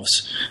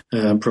themselves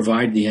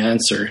provide the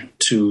answer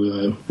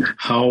to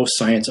how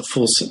science,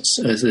 full science,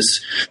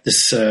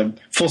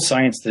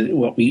 that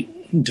what we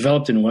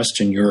developed in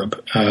Western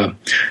Europe.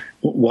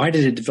 Why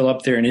did it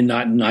develop there and it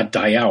not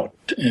die out?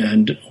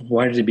 And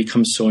why did it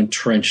become so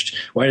entrenched?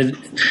 Why did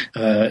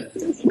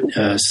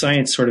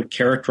science sort of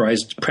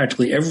characterized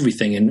practically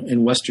everything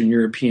in Western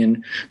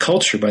European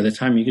culture? By the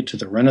time you get to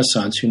the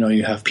Renaissance,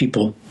 you have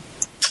people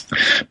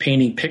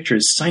painting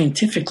pictures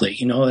scientifically.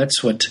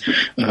 That's what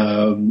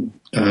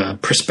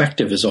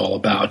perspective is all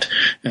about.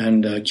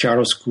 And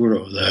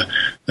chiaroscuro,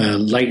 the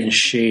light and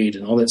shade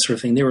and all that sort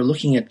of thing. They were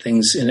looking at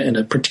things in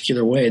a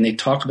particular way, and they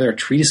talk about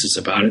treatises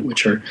about it,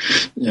 which are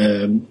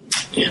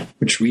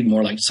which read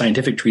more like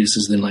scientific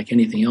treatises than like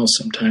anything else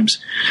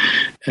sometimes.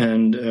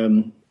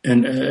 And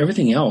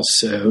everything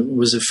else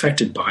was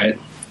affected by it,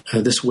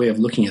 this way of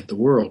looking at the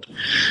world.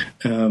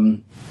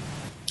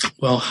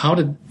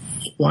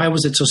 Why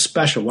was it so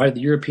special? Why did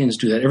the Europeans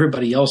do that?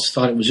 Everybody else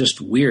thought it was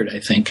just weird, I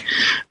think,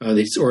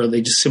 they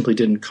just simply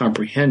didn't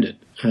comprehend it.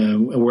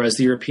 Whereas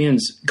the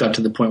Europeans got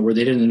to the point where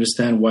they didn't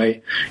understand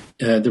why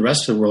the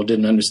rest of the world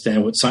didn't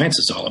understand what science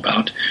is all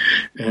about.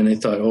 And they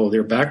thought,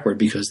 they're backward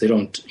because they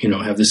don't,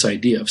 have this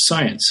idea of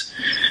science.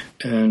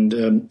 And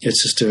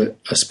it's just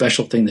a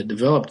special thing that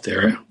developed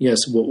there.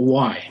 Yes, well,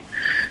 why?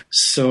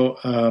 So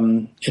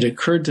it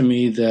occurred to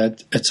me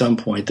that at some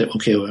point that,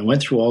 I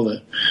went through all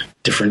the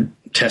different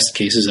test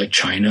cases like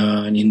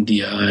China and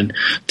India and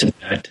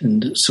Tibet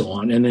and so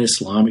on, and the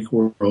Islamic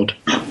world.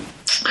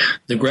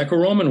 The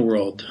Greco-Roman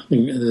world,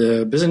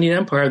 the Byzantine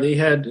Empire,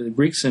 the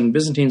Greeks and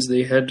Byzantines,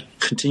 they had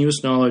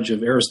continuous knowledge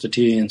of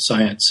Aristotelian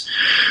science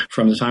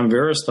from the time of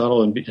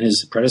Aristotle and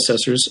his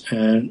predecessors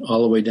and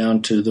all the way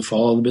down to the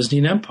fall of the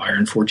Byzantine Empire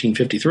in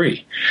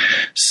 1453.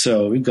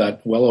 So we've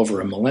got well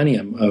over a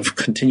millennium of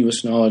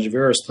continuous knowledge of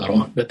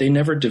Aristotle, but they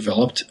never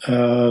developed,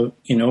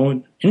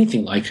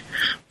 anything like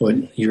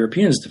what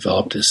Europeans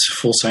developed, this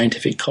full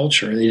scientific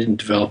culture. They didn't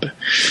develop it.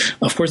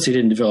 Of course, they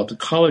didn't develop the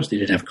college. They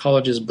didn't have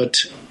colleges, but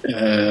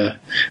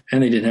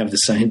and they didn't have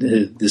this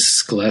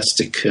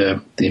scholastic,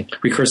 the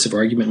recursive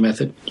argument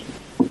method.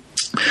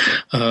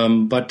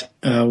 But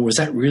was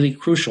that really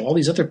crucial? All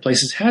these other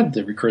places had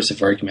the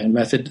recursive argument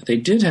method. They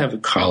did have a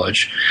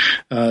college.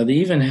 They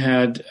even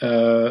had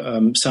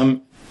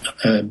some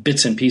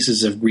bits and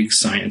pieces of Greek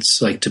science,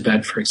 like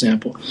Tibet, for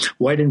example.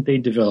 Why didn't they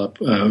develop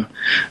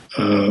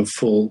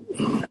full,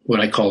 what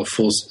I call a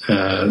full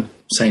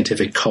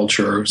scientific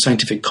culture or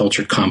scientific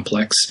culture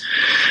complex?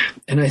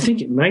 And I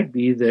think it might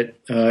be that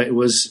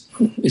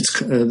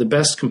the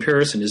best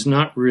comparison is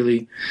not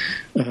really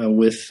or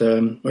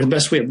the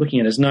best way of looking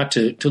at it is not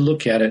to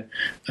look at it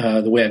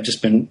the way I've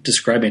just been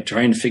describing it,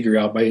 trying to figure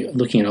out by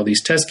looking at all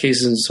these test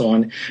cases and so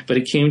on. But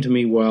it came to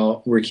me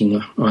while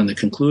working on the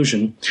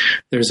conclusion.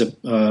 There's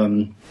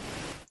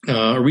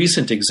a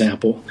recent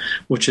example,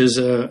 which is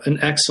an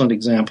excellent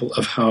example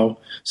of how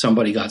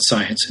somebody got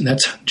science, and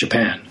that's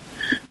Japan.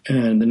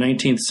 In the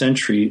 19th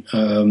century,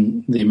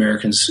 the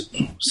Americans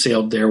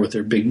sailed there with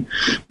their big,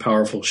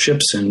 powerful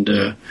ships and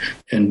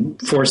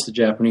forced the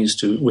Japanese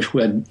which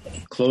had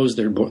closed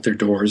their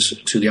doors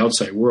to the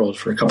outside world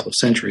for a couple of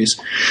centuries,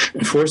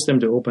 and forced them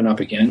to open up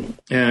again.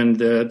 And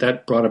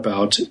that brought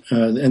about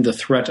and the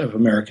threat of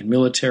American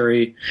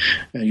military,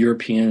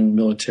 European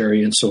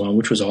military, and so on,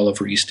 which was all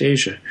over East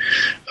Asia,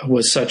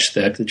 was such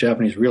that the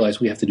Japanese realized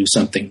we have to do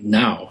something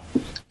now.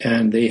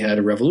 And they had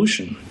a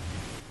revolution.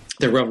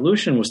 Their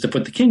revolution was to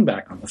put the king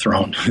back on the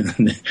throne.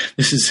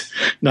 This is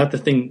not the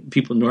thing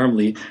people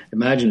normally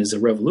imagine as a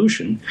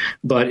revolution,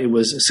 but it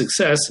was a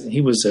success. He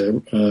was a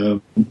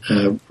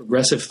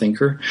progressive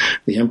thinker,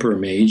 the Emperor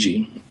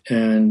Meiji,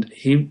 and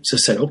he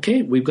just said,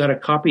 okay, we've got to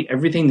copy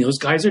everything those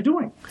guys are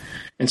doing.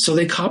 And so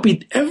they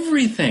copied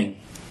everything.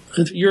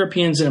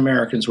 Europeans and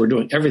Americans were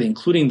doing everything,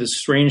 including the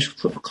strange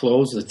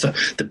clothes,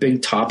 the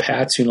big top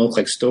hats, look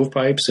like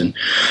stovepipes, and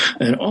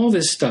all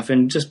this stuff,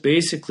 and just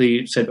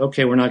basically said,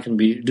 okay, we're not going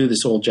to do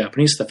this old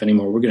Japanese stuff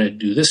anymore. We're going to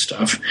do this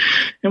stuff.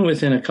 And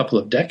within a couple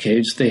of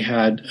decades, they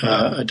had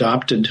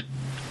adopted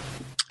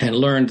and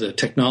learned the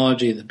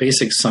technology, the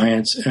basic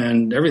science,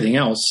 and everything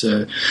else,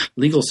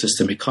 legal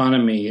system,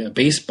 economy,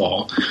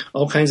 baseball,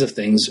 all kinds of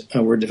things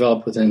were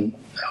developed within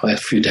a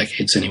few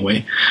decades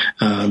anyway,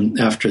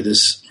 after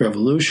this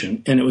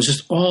revolution. And it was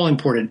just all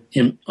imported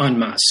en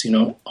masse,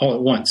 all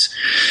at once.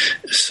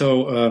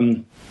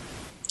 So,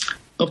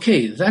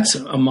 okay, that's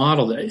a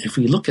model that if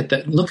we look at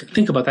that,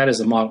 think about that as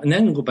a model, and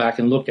then go back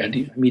and look at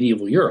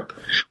medieval Europe,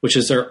 which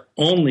is our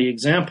only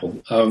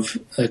example of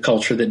a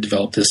culture that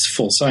developed this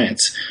full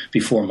science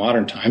before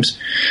modern times.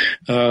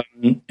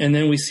 And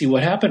then we see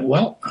what happened.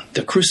 Well,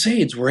 the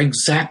Crusades were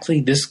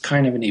exactly this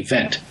kind of an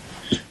event.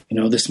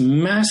 This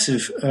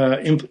massive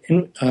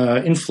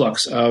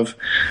influx of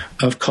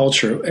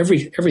culture,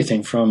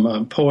 everything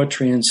from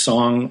poetry and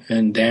song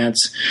and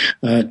dance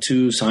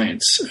to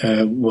science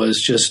was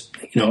just,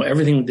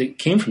 everything that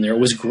came from there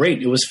was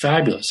great. It was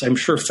fabulous. I'm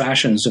sure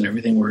fashions and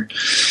everything were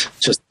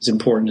just as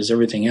important as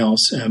everything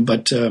else.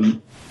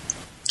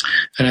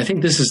 And I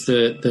think this is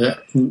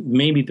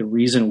maybe the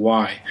reason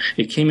why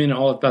it came in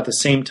all about the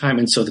same time.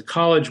 And so the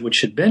college,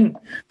 which had been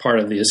part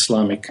of the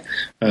Islamic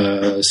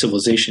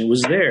civilization,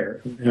 was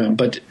there,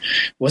 but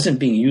wasn't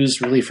being used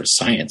really for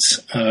science.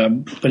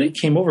 But it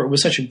came over. It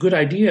was such a good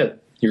idea.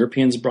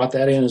 Europeans brought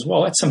that in as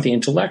well. That's something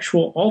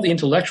intellectual. All the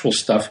intellectual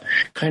stuff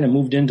kind of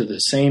moved into the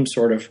same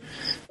sort of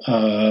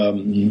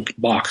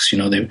box.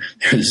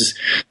 There's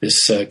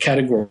this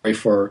category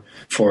for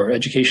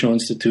educational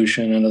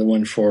institution, another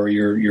one for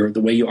your the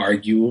way you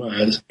argue,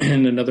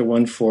 and another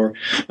one for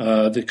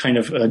the kind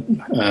of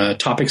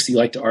topics that you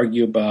like to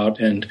argue about,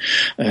 and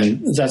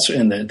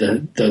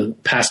the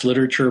past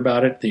literature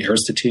about it, the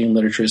Aristotelian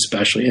literature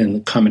especially, and the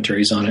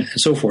commentaries on it,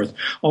 and so forth.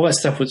 All that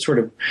stuff was sort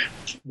of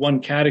one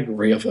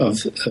category of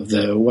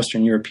the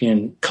Western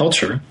European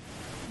culture.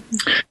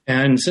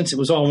 And since it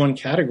was all one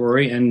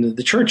category, and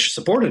the church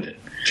supported it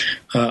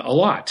a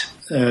lot,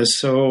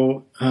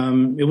 so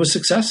it was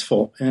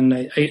successful. And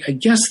I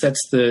guess this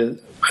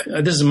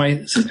is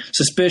my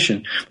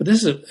suspicion, but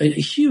this is a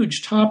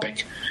huge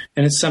topic,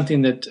 and it's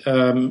something that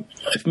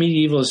if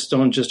medievalists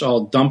don't just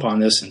all dump on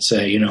this and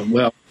say,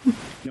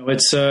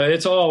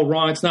 it's all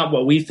wrong. It's not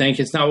what we think.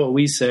 It's not what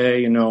we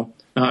say. I'm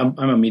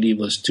a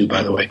medievalist too,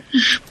 by the way.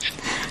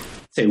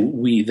 Say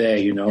we,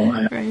 they.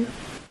 Right.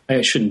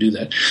 I shouldn't do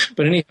that.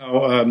 But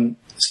anyhow, if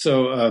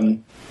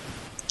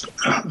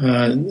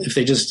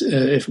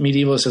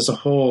medievalists as a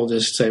whole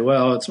just say,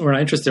 well, we're not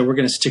interested, we're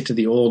going to stick to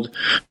the old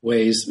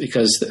ways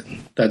because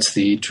that's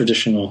the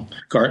traditional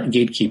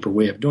gatekeeper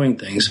way of doing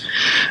things,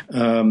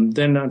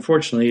 then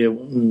unfortunately it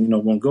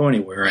won't go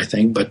anywhere, I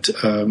think. But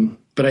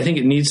I think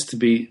it needs to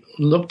be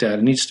looked at.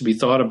 It needs to be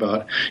thought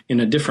about in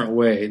a different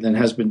way than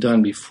has been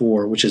done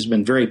before, which has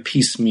been very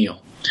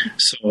piecemeal.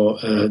 So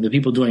the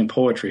people doing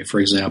poetry,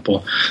 for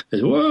example,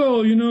 say,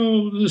 well,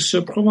 this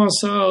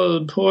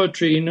Provençal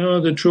poetry,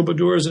 the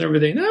troubadours and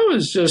everything, that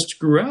was just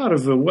grew out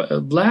of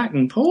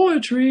Latin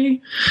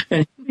poetry.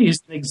 And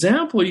he's an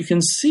example. You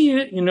can see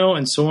it,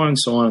 and so on and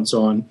so on and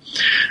so on.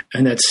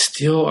 And that's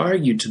still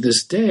argued to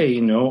this day,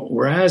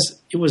 whereas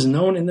it was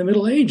known in the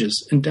Middle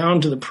Ages and down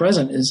to the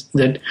present is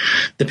that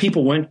the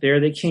people went there,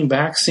 they came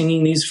back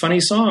singing these funny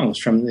songs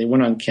they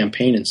went on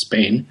campaign in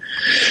Spain.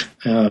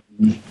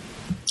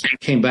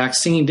 Came back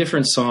singing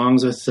different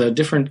songs with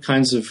different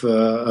kinds of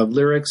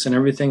lyrics and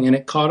everything, and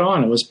it caught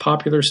on. It was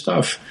popular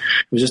stuff.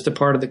 It was just a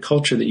part of the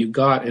culture that you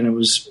got, and it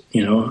was,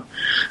 a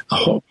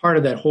whole part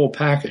of that whole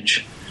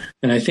package.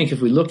 And I think if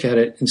we look at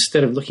it,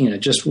 instead of looking at it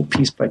just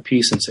piece by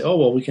piece and say, oh,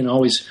 well, we can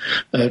always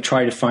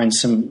try to find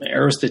some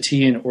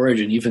Aristotelian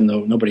origin, even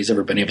though nobody's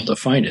ever been able to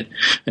find it,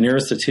 an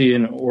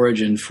Aristotelian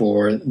origin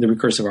for the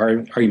recursive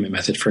argument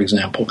method, for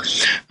example.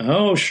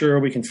 Oh, sure,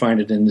 we can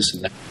find it in this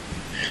and that.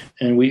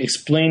 And we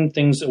explain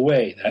things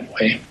away that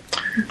way.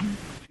 Mm-hmm.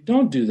 If you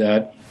don't do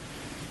that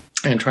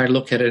and try to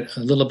look at it a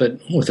little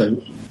bit with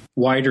a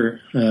wider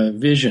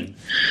vision.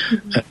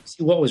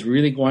 See what was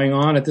really going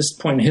on at this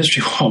point in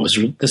history.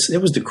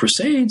 It was the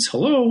Crusades.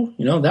 Hello,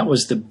 that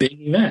was the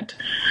big event,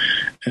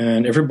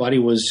 and everybody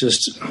was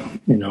just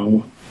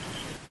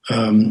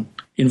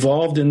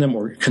involved in them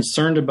or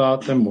concerned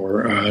about them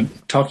or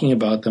talking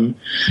about them.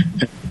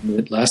 And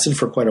it lasted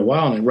for quite a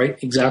while, and right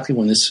exactly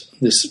when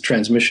this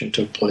transmission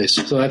took place.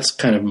 So that's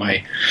kind of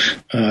my.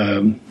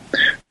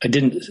 I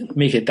didn't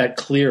make it that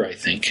clear, I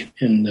think,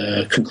 in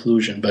the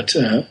conclusion, but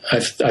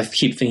I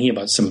keep thinking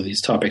about some of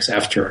these topics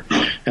after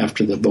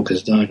the book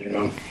is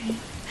done.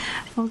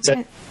 Well,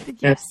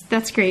 yes,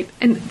 that's great.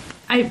 And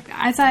I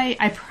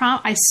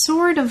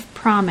sort of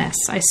promise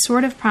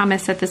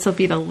that this will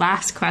be the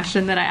last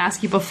question that I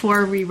ask you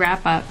before we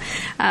wrap up.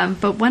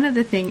 But one of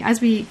the things,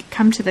 as we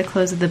come to the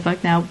close of the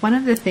book now, one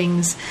of the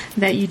things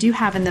that you do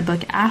have in the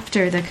book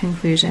after the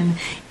conclusion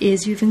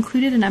is you've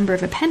included a number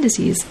of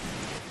appendices.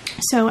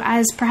 So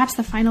as perhaps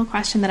the final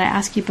question that I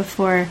ask you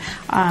before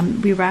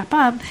we wrap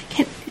up,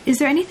 is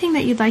there anything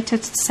that you'd like to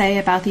say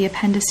about the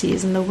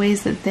appendices and the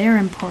ways that they're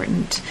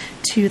important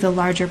to the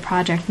larger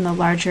project and the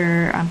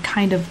larger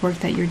kind of work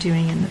that you're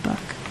doing in the boc?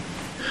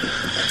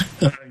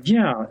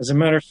 Yeah, as a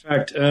matter of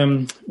fact,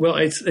 I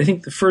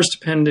think the first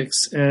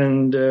appendix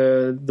and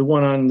the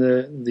one on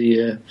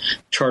the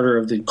charter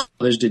of the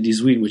Collège de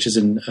 18, which is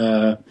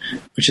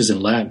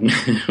in Latin,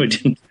 we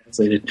didn't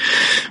translate it.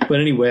 But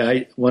anyway,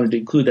 I wanted to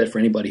include that for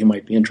anybody who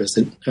might be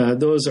interested.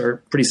 Those are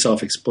pretty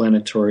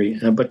self-explanatory.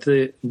 But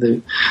the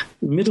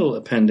middle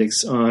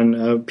appendix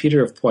on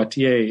Peter of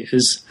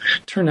Poitiers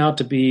turned out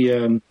to be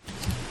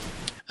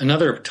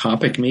another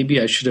topic.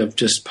 Maybe I should have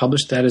just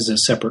published that as a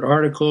separate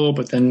article,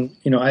 but then,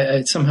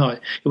 I somehow,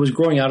 it was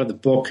growing out of the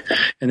book,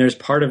 and there's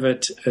part of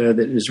it that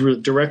is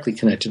really directly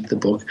connected to the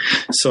book.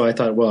 So I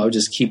thought, well, I'll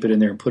just keep it in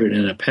there and put it in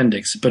an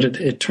appendix. But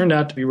it turned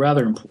out to be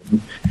rather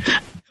important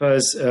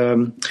because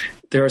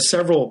there are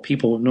several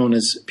people known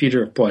as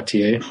Peter of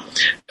Poitiers,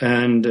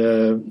 and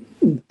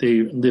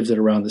they lived at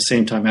around the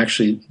same time.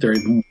 Actually, there are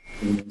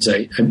ones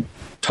I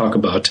talk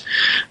about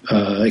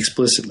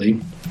explicitly.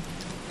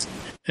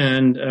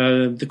 And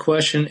the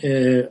question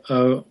is,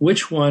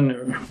 which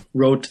one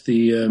wrote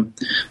the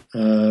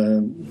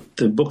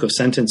book of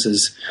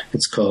sentences,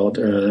 it's called,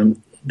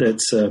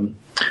 that's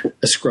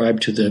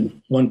ascribed to the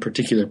one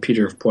particular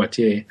Peter of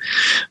Poitiers?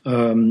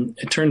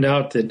 It turned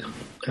out that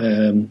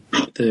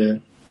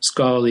the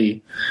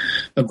scholarly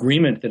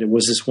agreement that it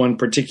was this one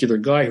particular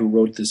guy who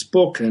wrote this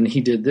book, and he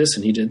did this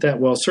and he did that.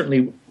 Well,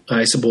 certainly,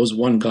 I suppose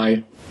one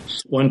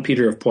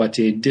Peter of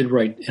Poitiers did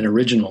write an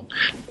original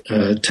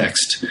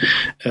text,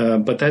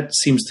 but that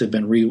seems to have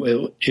been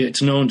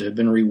it's known to have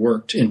been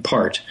reworked in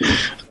part,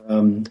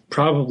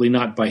 probably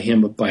not by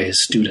him but by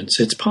his students.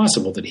 It's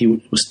possible that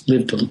he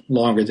lived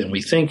longer than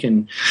we think,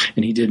 and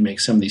he did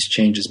make some of these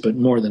changes, but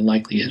more than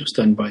likely it was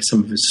done by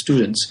some of his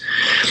students.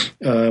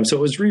 So it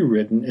was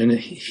rewritten, and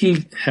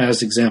he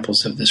has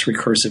examples of this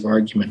recursive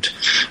argument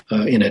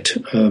in it.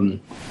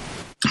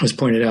 Was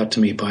pointed out to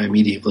me by a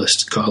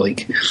medievalist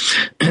colleague.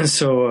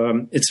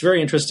 So it's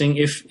very interesting.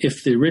 If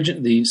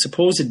the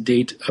supposed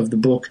date of the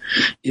book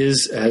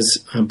is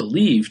as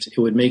believed, it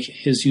would make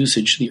his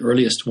usage the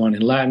earliest one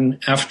in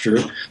Latin after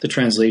the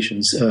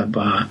translations of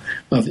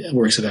the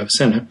works of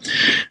Avicenna.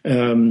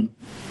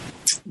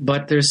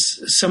 But there's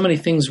so many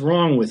things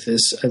wrong with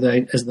this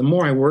that as the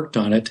more I worked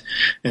on it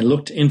and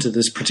looked into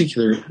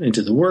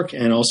the work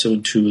and also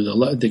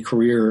to the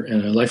career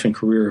and life and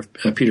career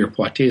of Peter of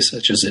Poitiers,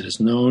 such as it is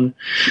known,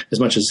 as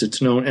much as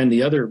it's known, and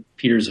the other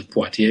Peters of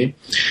Poitiers,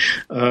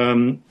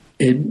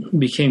 it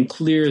became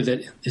clear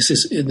that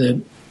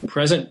the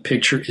present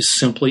picture is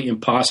simply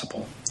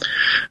impossible.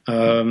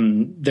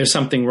 There's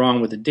something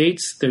wrong with the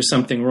dates. There's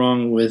something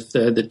wrong with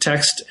the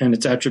text and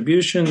its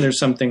attribution. There's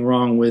something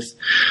wrong with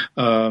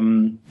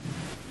saying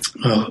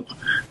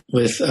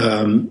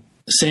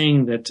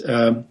that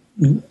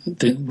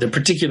the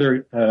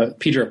particular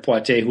Peter of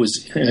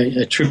Poitiers,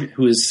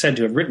 who is said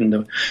to have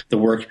written the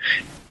work,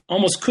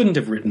 almost couldn't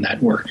have written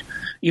that work,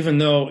 even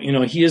though,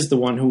 he is the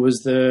one who was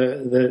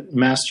the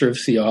master of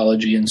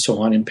theology and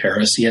so on in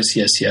Paris. Yes.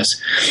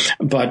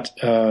 But,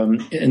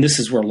 and this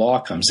is where law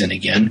comes in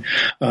again.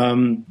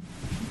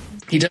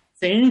 He doesn't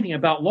say anything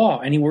about law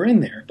anywhere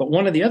in there. But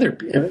one of the other,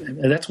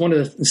 that's one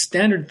of the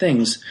standard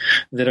things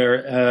that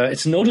are,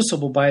 it's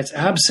noticeable by its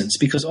absence,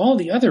 because all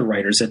the other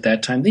writers at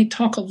that time, they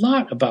talk a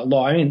lot about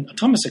law. I mean,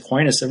 Thomas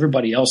Aquinas,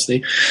 everybody else,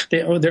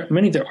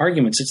 many of their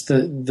arguments, it's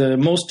the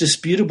most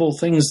disputable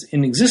things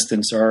in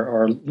existence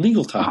are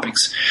legal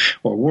topics,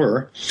 or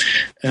were.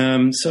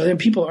 So then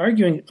people are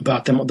arguing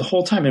about them the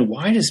whole time. And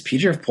why does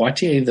Peter of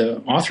Poitiers, the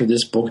author of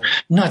this book,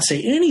 not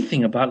say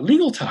anything about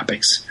legal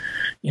topics?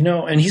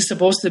 And he's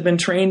supposed to have been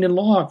trained in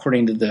law,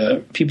 according to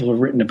the people who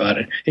have written about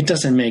it. It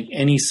doesn't make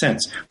any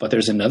sense. But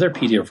there's another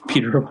Peter of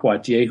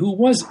Poitiers who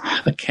was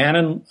a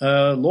canon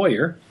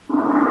lawyer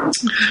and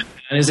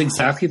is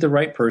exactly the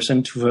right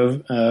person to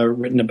have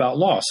written about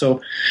law.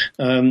 So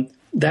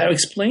that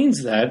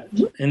explains that,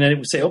 and then it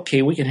would say,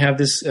 okay, we can have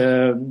this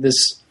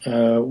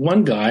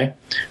one guy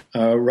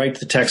write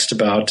the text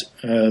about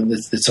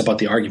it's about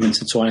the arguments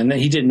and so on, and then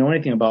he didn't know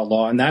anything about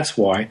law, and that's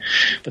why.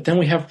 But then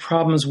we have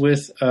problems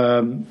with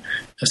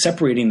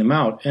separating them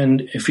out.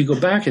 And if we go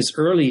back as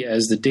early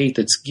as the date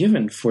that's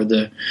given for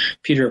the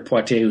Peter of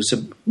Poitiers,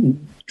 who's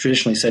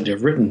traditionally said to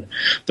have written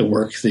the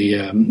work,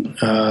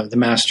 the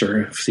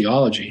Master of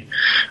Theology,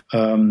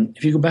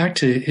 if you go back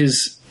to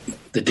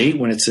the date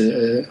when it's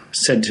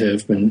said to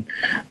have been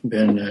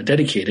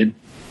dedicated,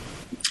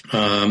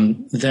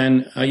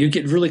 then you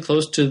get really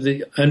close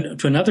to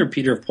another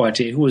Peter of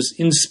Poitiers who was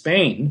in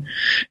Spain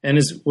and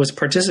was a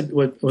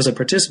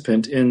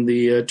participant in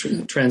the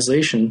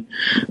translation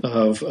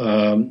of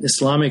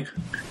Islamic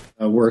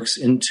works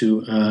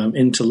into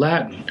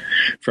Latin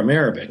from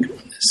Arabic.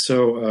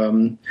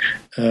 So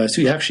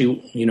he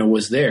actually,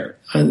 was there.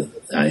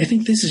 I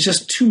think this is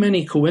just too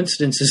many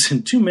coincidences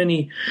and too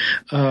many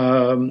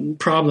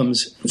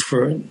problems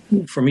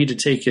for me to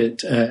take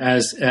it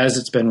as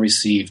it's been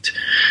received.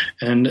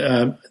 And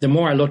the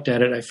more I looked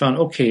at it, I found,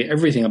 okay,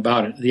 everything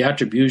about it, the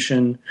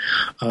attribution,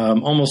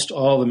 almost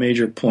all the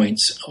major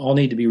points, all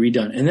need to be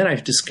redone. And then I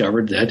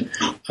discovered that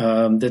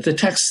the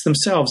texts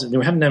themselves,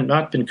 they have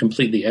not been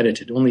completely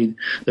edited, only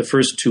the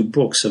first 2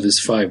 books of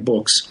his 5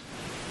 books.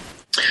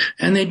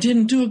 And they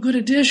didn't do a good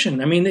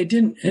edition. I mean, they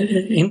didn't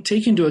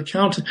take into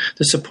account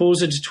the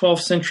supposed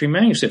 12th century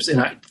manuscripts.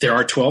 And there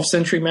are 12th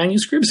century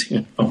manuscripts,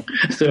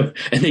 So,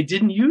 and they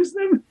didn't use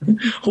them?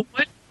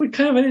 What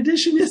kind of an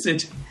edition is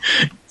it?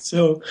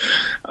 So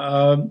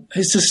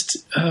it's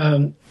just...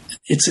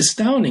 it's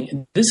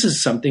astounding. This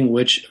is something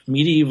which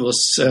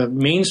medievalists,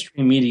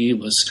 mainstream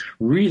medievalists,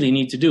 really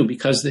need to do,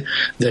 because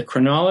the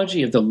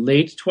chronology of the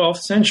late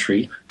 12th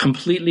century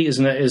completely is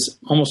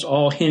almost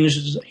all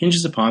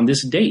hinges upon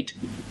this date,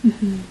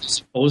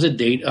 supposed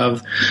date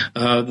of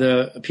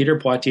the Peter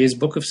Poitiers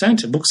books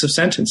of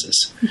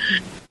sentences,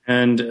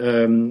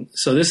 and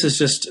so this is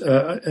just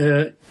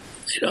it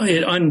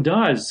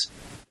undoes,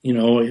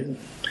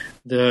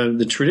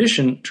 the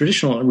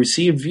traditional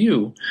received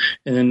view,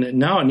 and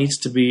now a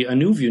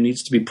new view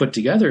needs to be put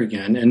together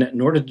again. And in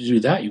order to do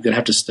that, you're going to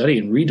have to study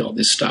and read all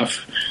this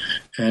stuff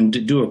and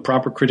to do a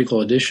proper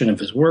critical edition of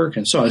his work.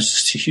 And so it's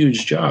just a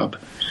huge job.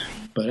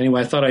 But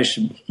anyway, I thought I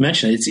should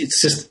mention it.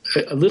 It's just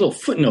a little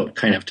footnote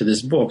kind of to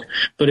this book,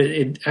 but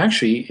it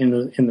actually in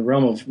the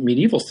realm of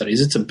medieval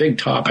studies, it's a big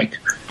topic.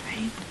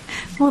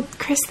 Well,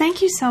 Chris,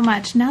 thank you so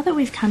much. Now that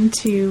we've come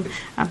to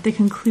the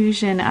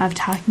conclusion of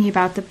talking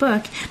about the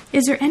book,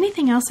 is there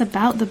anything else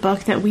about the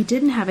book that we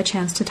didn't have a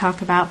chance to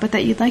talk about, but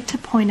that you'd like to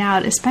point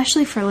out,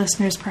 especially for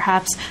listeners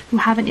perhaps who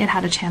haven't yet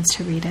had a chance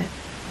to read it?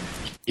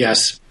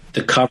 Yes,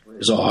 the cover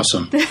is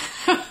awesome.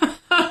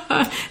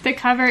 The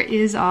cover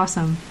is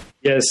awesome.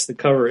 Yes, the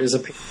cover is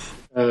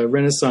a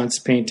Renaissance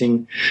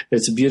painting.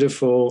 It's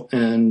beautiful,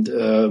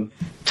 and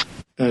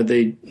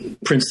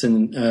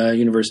Princeton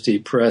University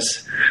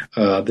Press,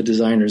 the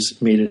designers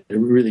made a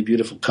really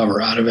beautiful cover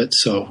out of it.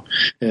 So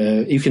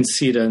you can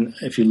see it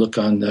if you look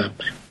on the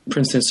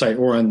Princeton site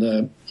or on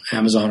the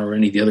Amazon or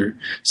any of the other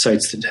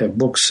sites that have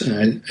books.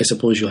 I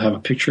suppose you'll have a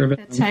picture of it.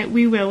 That's right.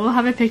 We will. We'll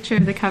have a picture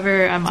of the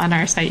cover on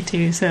our site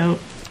too. So.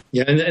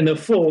 Yeah, and the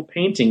full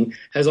painting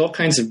has all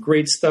kinds of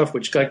great stuff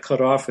which got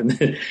cut off in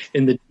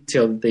the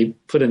detail that they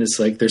put in. It's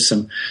like there's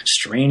some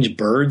strange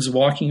birds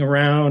walking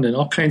around and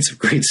all kinds of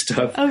great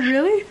stuff. Oh,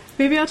 really?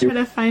 Maybe I'll try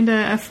to find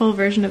a full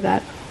version of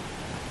that.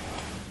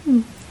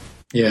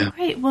 Yeah.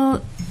 Great.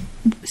 Well,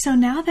 so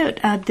now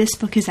that this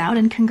book is out,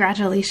 and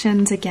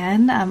congratulations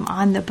again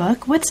on the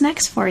book, what's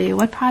next for you?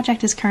 What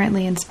project is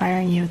currently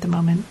inspiring you at the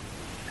moment?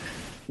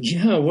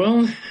 Yeah,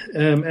 well,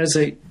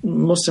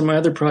 most of my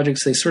other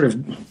projects, they sort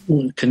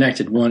of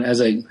connected. One,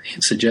 as I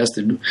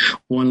suggested,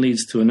 one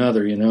leads to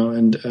another,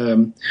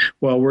 and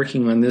while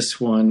working on this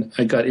one,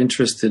 I got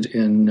interested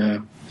in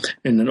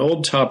an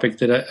old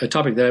topic a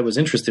topic that I was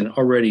interested in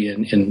already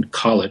in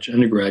college,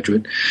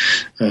 undergraduate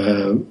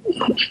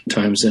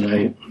times, and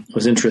I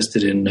was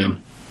interested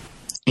in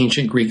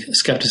ancient Greek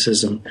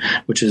skepticism,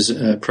 which is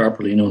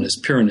properly known as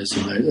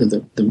Pyrrhonism,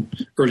 the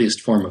earliest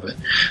form of it,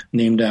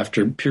 named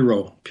after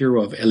Pyrrho.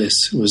 Pyrrho of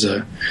Elis was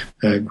a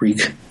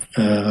Greek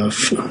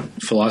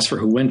philosopher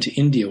who went to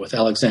India with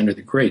Alexander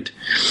the Great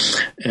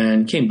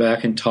and came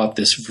back and taught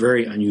this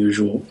very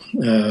unusual,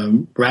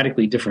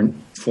 radically different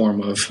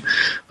form of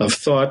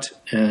thought.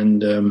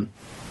 And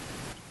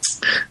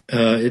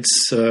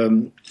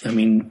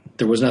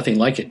there was nothing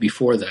like it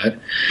before that.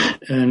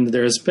 And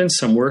there has been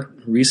some work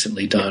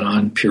recently done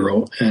on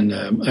Pyrrho, and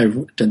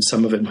I've done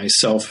some of it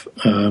myself.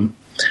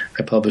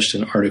 I published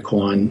an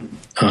article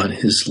on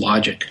his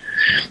logic,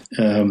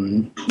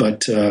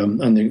 but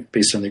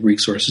based on the Greek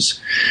sources.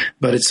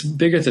 But it's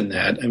bigger than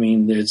that. I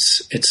mean,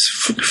 it's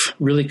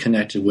really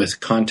connected with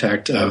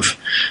contact of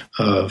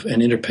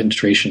an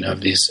interpenetration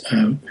of these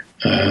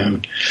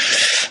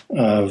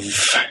of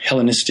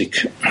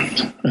Hellenistic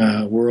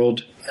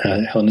world,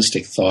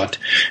 Hellenistic thought,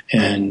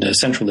 and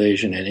Central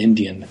Asian and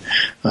Indian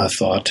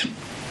thought.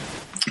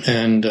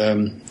 And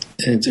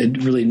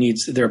it really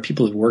needs, there are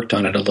people who worked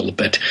on it a little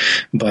bit,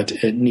 but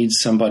it needs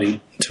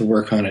somebody to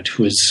work on it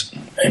who is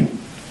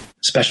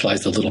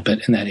specialized a little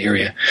bit in that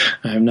area.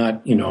 I'm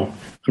not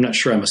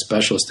sure I'm a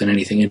specialist in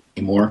anything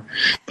anymore,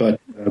 but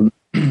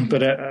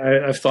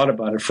I've thought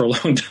about it for a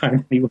long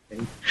time anyway,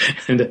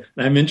 and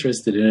I'm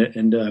interested in it,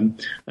 and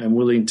I'm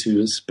willing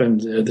to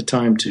spend the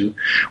time to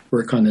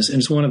work on this. And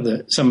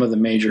it's some of the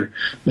major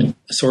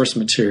source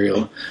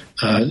material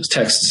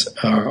texts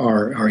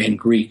are in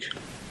Greek.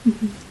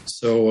 Mm-hmm.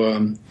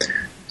 So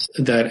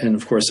that, and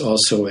of course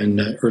also in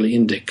early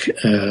Indic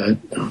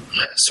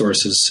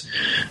sources.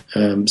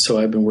 So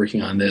I've been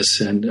working on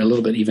this, and a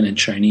little bit even in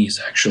Chinese,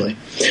 actually.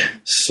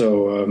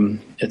 So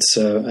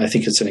I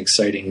think it's an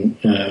exciting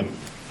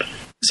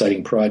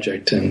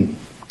project, and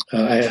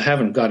I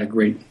haven't got a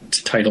great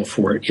title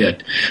for it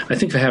yet. I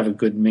think I have a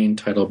good main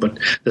title, but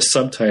the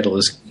subtitle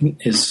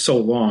is so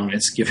long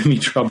it's giving me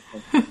trouble.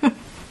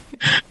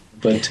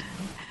 But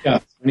yeah,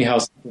 anyhow,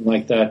 something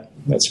like that.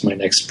 That's my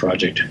next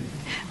project.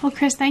 Well,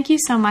 Chris, thank you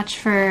so much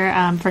for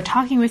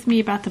talking with me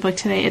about the book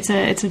today. It's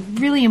a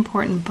really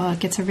important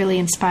book. It's a really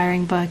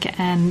inspiring book,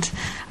 and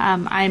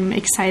I'm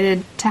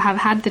excited to have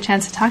had the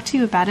chance to talk to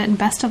you about it, and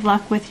best of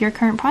luck with your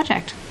current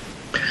project.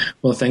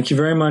 Well, thank you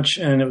very much,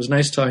 and it was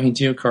nice talking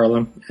to you,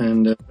 Carla,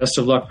 and best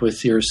of luck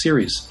with your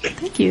series.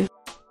 Thank you.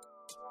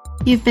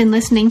 You've been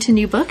listening to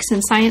New Books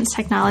in Science,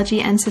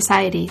 Technology, and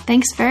Society.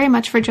 Thanks very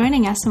much for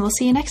joining us, and we'll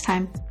see you next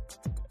time.